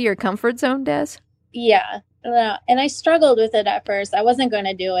outside of your comfort zone, Des? Yeah. And I struggled with it at first. I wasn't going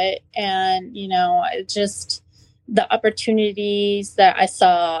to do it. And, it just the opportunities that I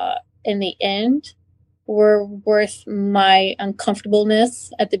saw in the end were worth my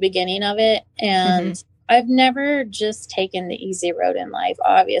uncomfortableness at the beginning of it. And I've never just taken the easy road in life,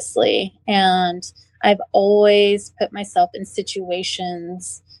 obviously. And I've always put myself in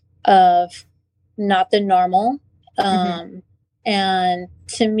situations of not the normal. And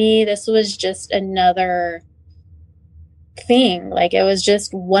to me, this was just another thing. Like, it was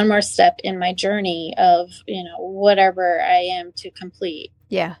just one more step in my journey of, whatever I am to complete.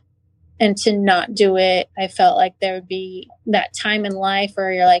 Yeah. And to not do it, I felt like there would be that time in life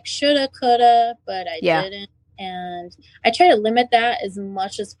where you're like, shoulda, coulda, but I didn't. And I try to limit that as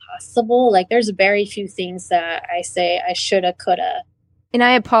much as possible. Like, there's very few things that I say I shoulda, coulda. And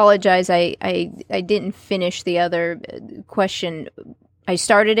I apologize. I didn't finish the other question. I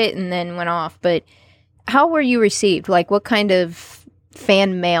started it and then went off. But how were you received? Like, what kind of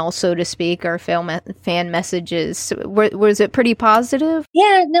fan mail, so to speak, or fan messages? Was it pretty positive?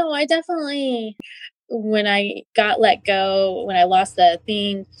 Yeah, no, I definitely, when I got let go, when I lost the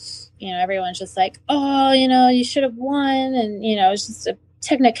thing, everyone's just like, oh, you should have won. And, it's just a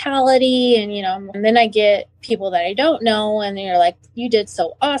technicality. And then I get people that I don't know, and they're like, you did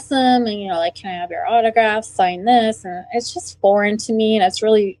so awesome. And, like, can I have your autograph, sign this? And it's just foreign to me. And it's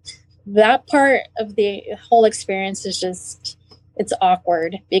really, that part of the whole experience is just, it's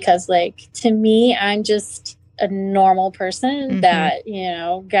awkward because, like, to me, I'm just a normal person that,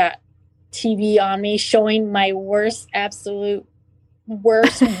 got TV on me showing my absolute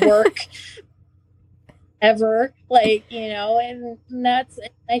worst work ever. Like, and that's,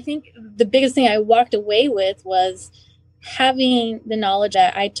 I think the biggest thing I walked away with was having the knowledge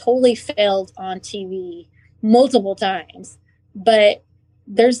that I totally failed on TV multiple times, but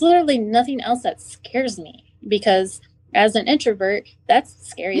there's literally nothing else that scares me because as an introvert, that's the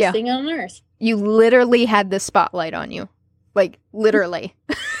scariest thing on earth. You literally had the spotlight on you. Like, literally.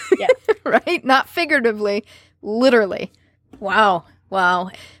 Yeah. Right? Not figuratively. Literally. Wow.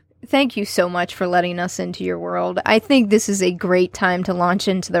 Thank you so much for letting us into your world. I think this is a great time to launch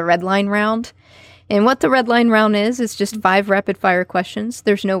into the red line round. And what the red line round is just 5 rapid fire questions.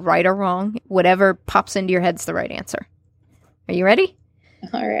 There's no right or wrong. Whatever pops into your head's the right answer. Are you ready?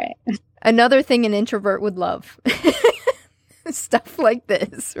 All right. Another thing an introvert would love. Stuff like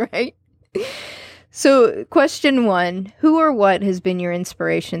this, right? So, question 1, who or what has been your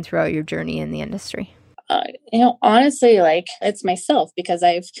inspiration throughout your journey in the industry? Honestly, like, it's myself, because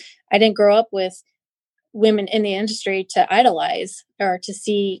I didn't grow up with women in the industry to idolize or to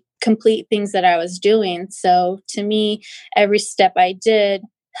see complete things that I was doing. So to me, every step I did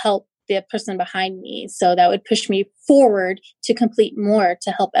helped the person behind me. So that would push me forward to complete more,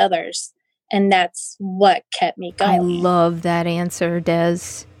 to help others. And that's what kept me going. I love that answer,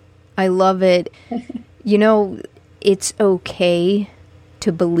 Des. I love it. It's okay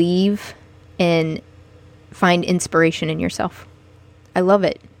to believe and find inspiration in yourself. I love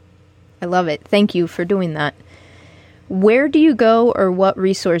it. Thank you for doing that. Where do you go, or what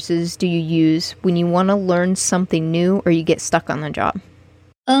resources do you use when you want to learn something new or you get stuck on the job?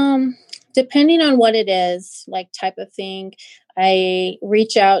 Depending on what it is, like type of thing, I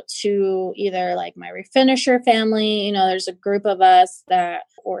reach out to either like my refinisher family. There's a group of us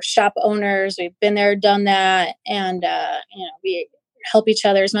or shop owners. We've been there, done that. And, we help each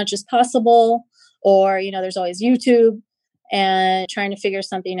other as much as possible. Or, there's always YouTube and trying to figure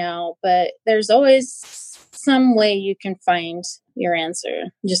something out. But there's always some way you can find your answer.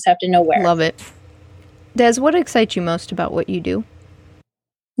 You just have to know where. Love it. Des, what excites you most about what you do?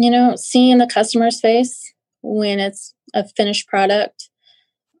 Seeing the customer's face when it's a finished product,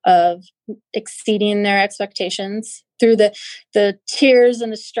 of exceeding their expectations through the tears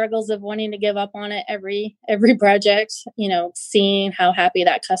and the struggles of wanting to give up on it every project, seeing how happy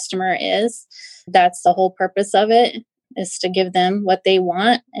that customer is. That's the whole purpose of it, is to give them what they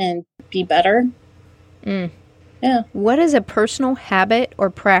want and be better. Yeah. What is a personal habit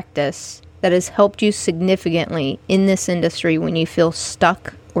or practice that has helped you significantly in this industry when you feel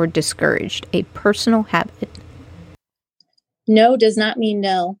stuck or discouraged? A personal habit. No does not mean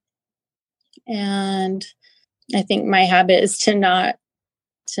no. And I think my habit is to not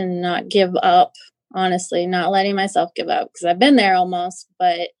give up, honestly, not letting myself give up, because I've been there almost,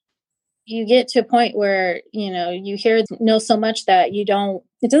 but you get to a point where, you hear no so much that it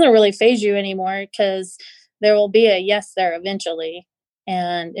doesn't really faze you anymore, because there will be a yes there eventually.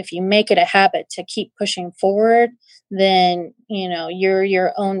 And if you make it a habit to keep pushing forward, then, you're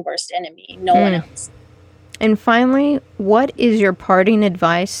your own worst enemy, no one else. And finally, what is your parting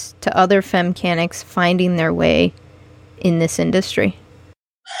advice to other femcanics finding their way in this industry?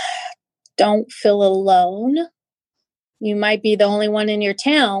 Don't feel alone. You might be the only one in your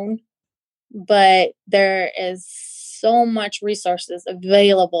town, but there is so much resources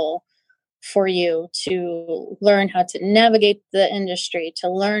available for you to learn how to navigate the industry, to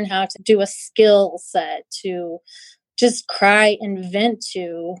learn how to do a skill set, to just cry and vent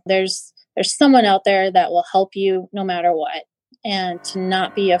to. There's someone out there that will help you no matter what, and to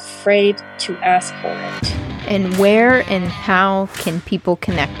not be afraid to ask for it. And where and how can people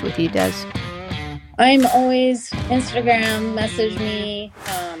connect with you, Des? I'm always Instagram, message me.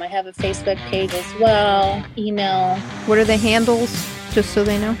 I have a Facebook page as well, email. What are the handles, just so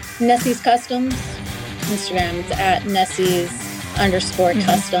they know? Nessie's Customs. Instagram is at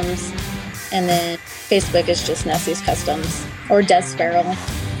Nessie's_Customs. And then Facebook is just Nessie's Customs or Des Farrell.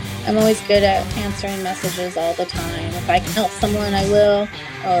 I'm always good at answering messages all the time. If I can help someone, I will,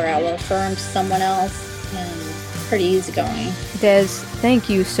 or I will refer them to someone else. And pretty easygoing. Des, thank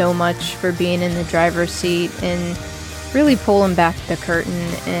you so much for being in the driver's seat and really pulling back the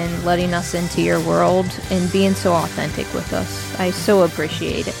curtain and letting us into your world and being so authentic with us. I so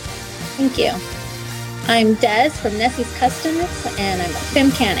appreciate it. Thank you. I'm Des from Nessie's Customs, and I'm a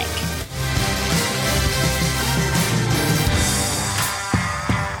femcanic.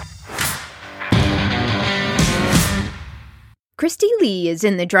 Christy Lee is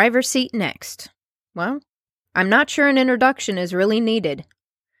in the driver's seat next. Well, I'm not sure an introduction is really needed.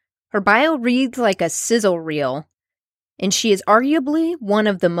 Her bio reads like a sizzle reel, and she is arguably one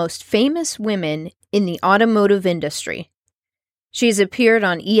of the most famous women in the automotive industry. She has appeared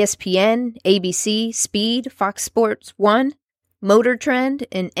on ESPN, ABC, Speed, Fox Sports 1, Motor Trend,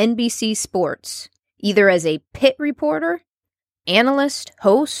 and NBC Sports, either as a pit reporter, analyst,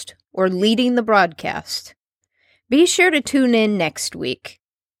 host, or leading the broadcast. Be sure to tune in next week.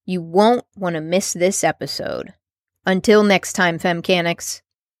 You won't want to miss this episode. Until next time, Femcanics.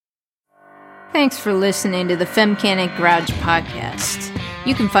 Thanks for listening to the Femcanic Garage podcast.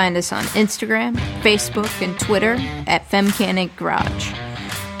 You can find us on Instagram, Facebook, and Twitter at Femcanic Garage.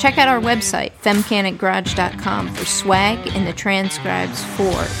 Check out our website, femcanicgarage.com, for swag and the transcribes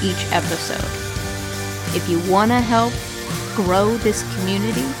for each episode. If you want to help grow this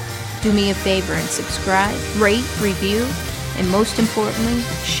community, do me a favor and subscribe, rate, review, and most importantly,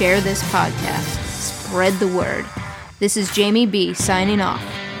 share this podcast. Spread the word. This is Jamie B. signing off.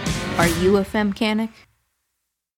 Are you a femcanic?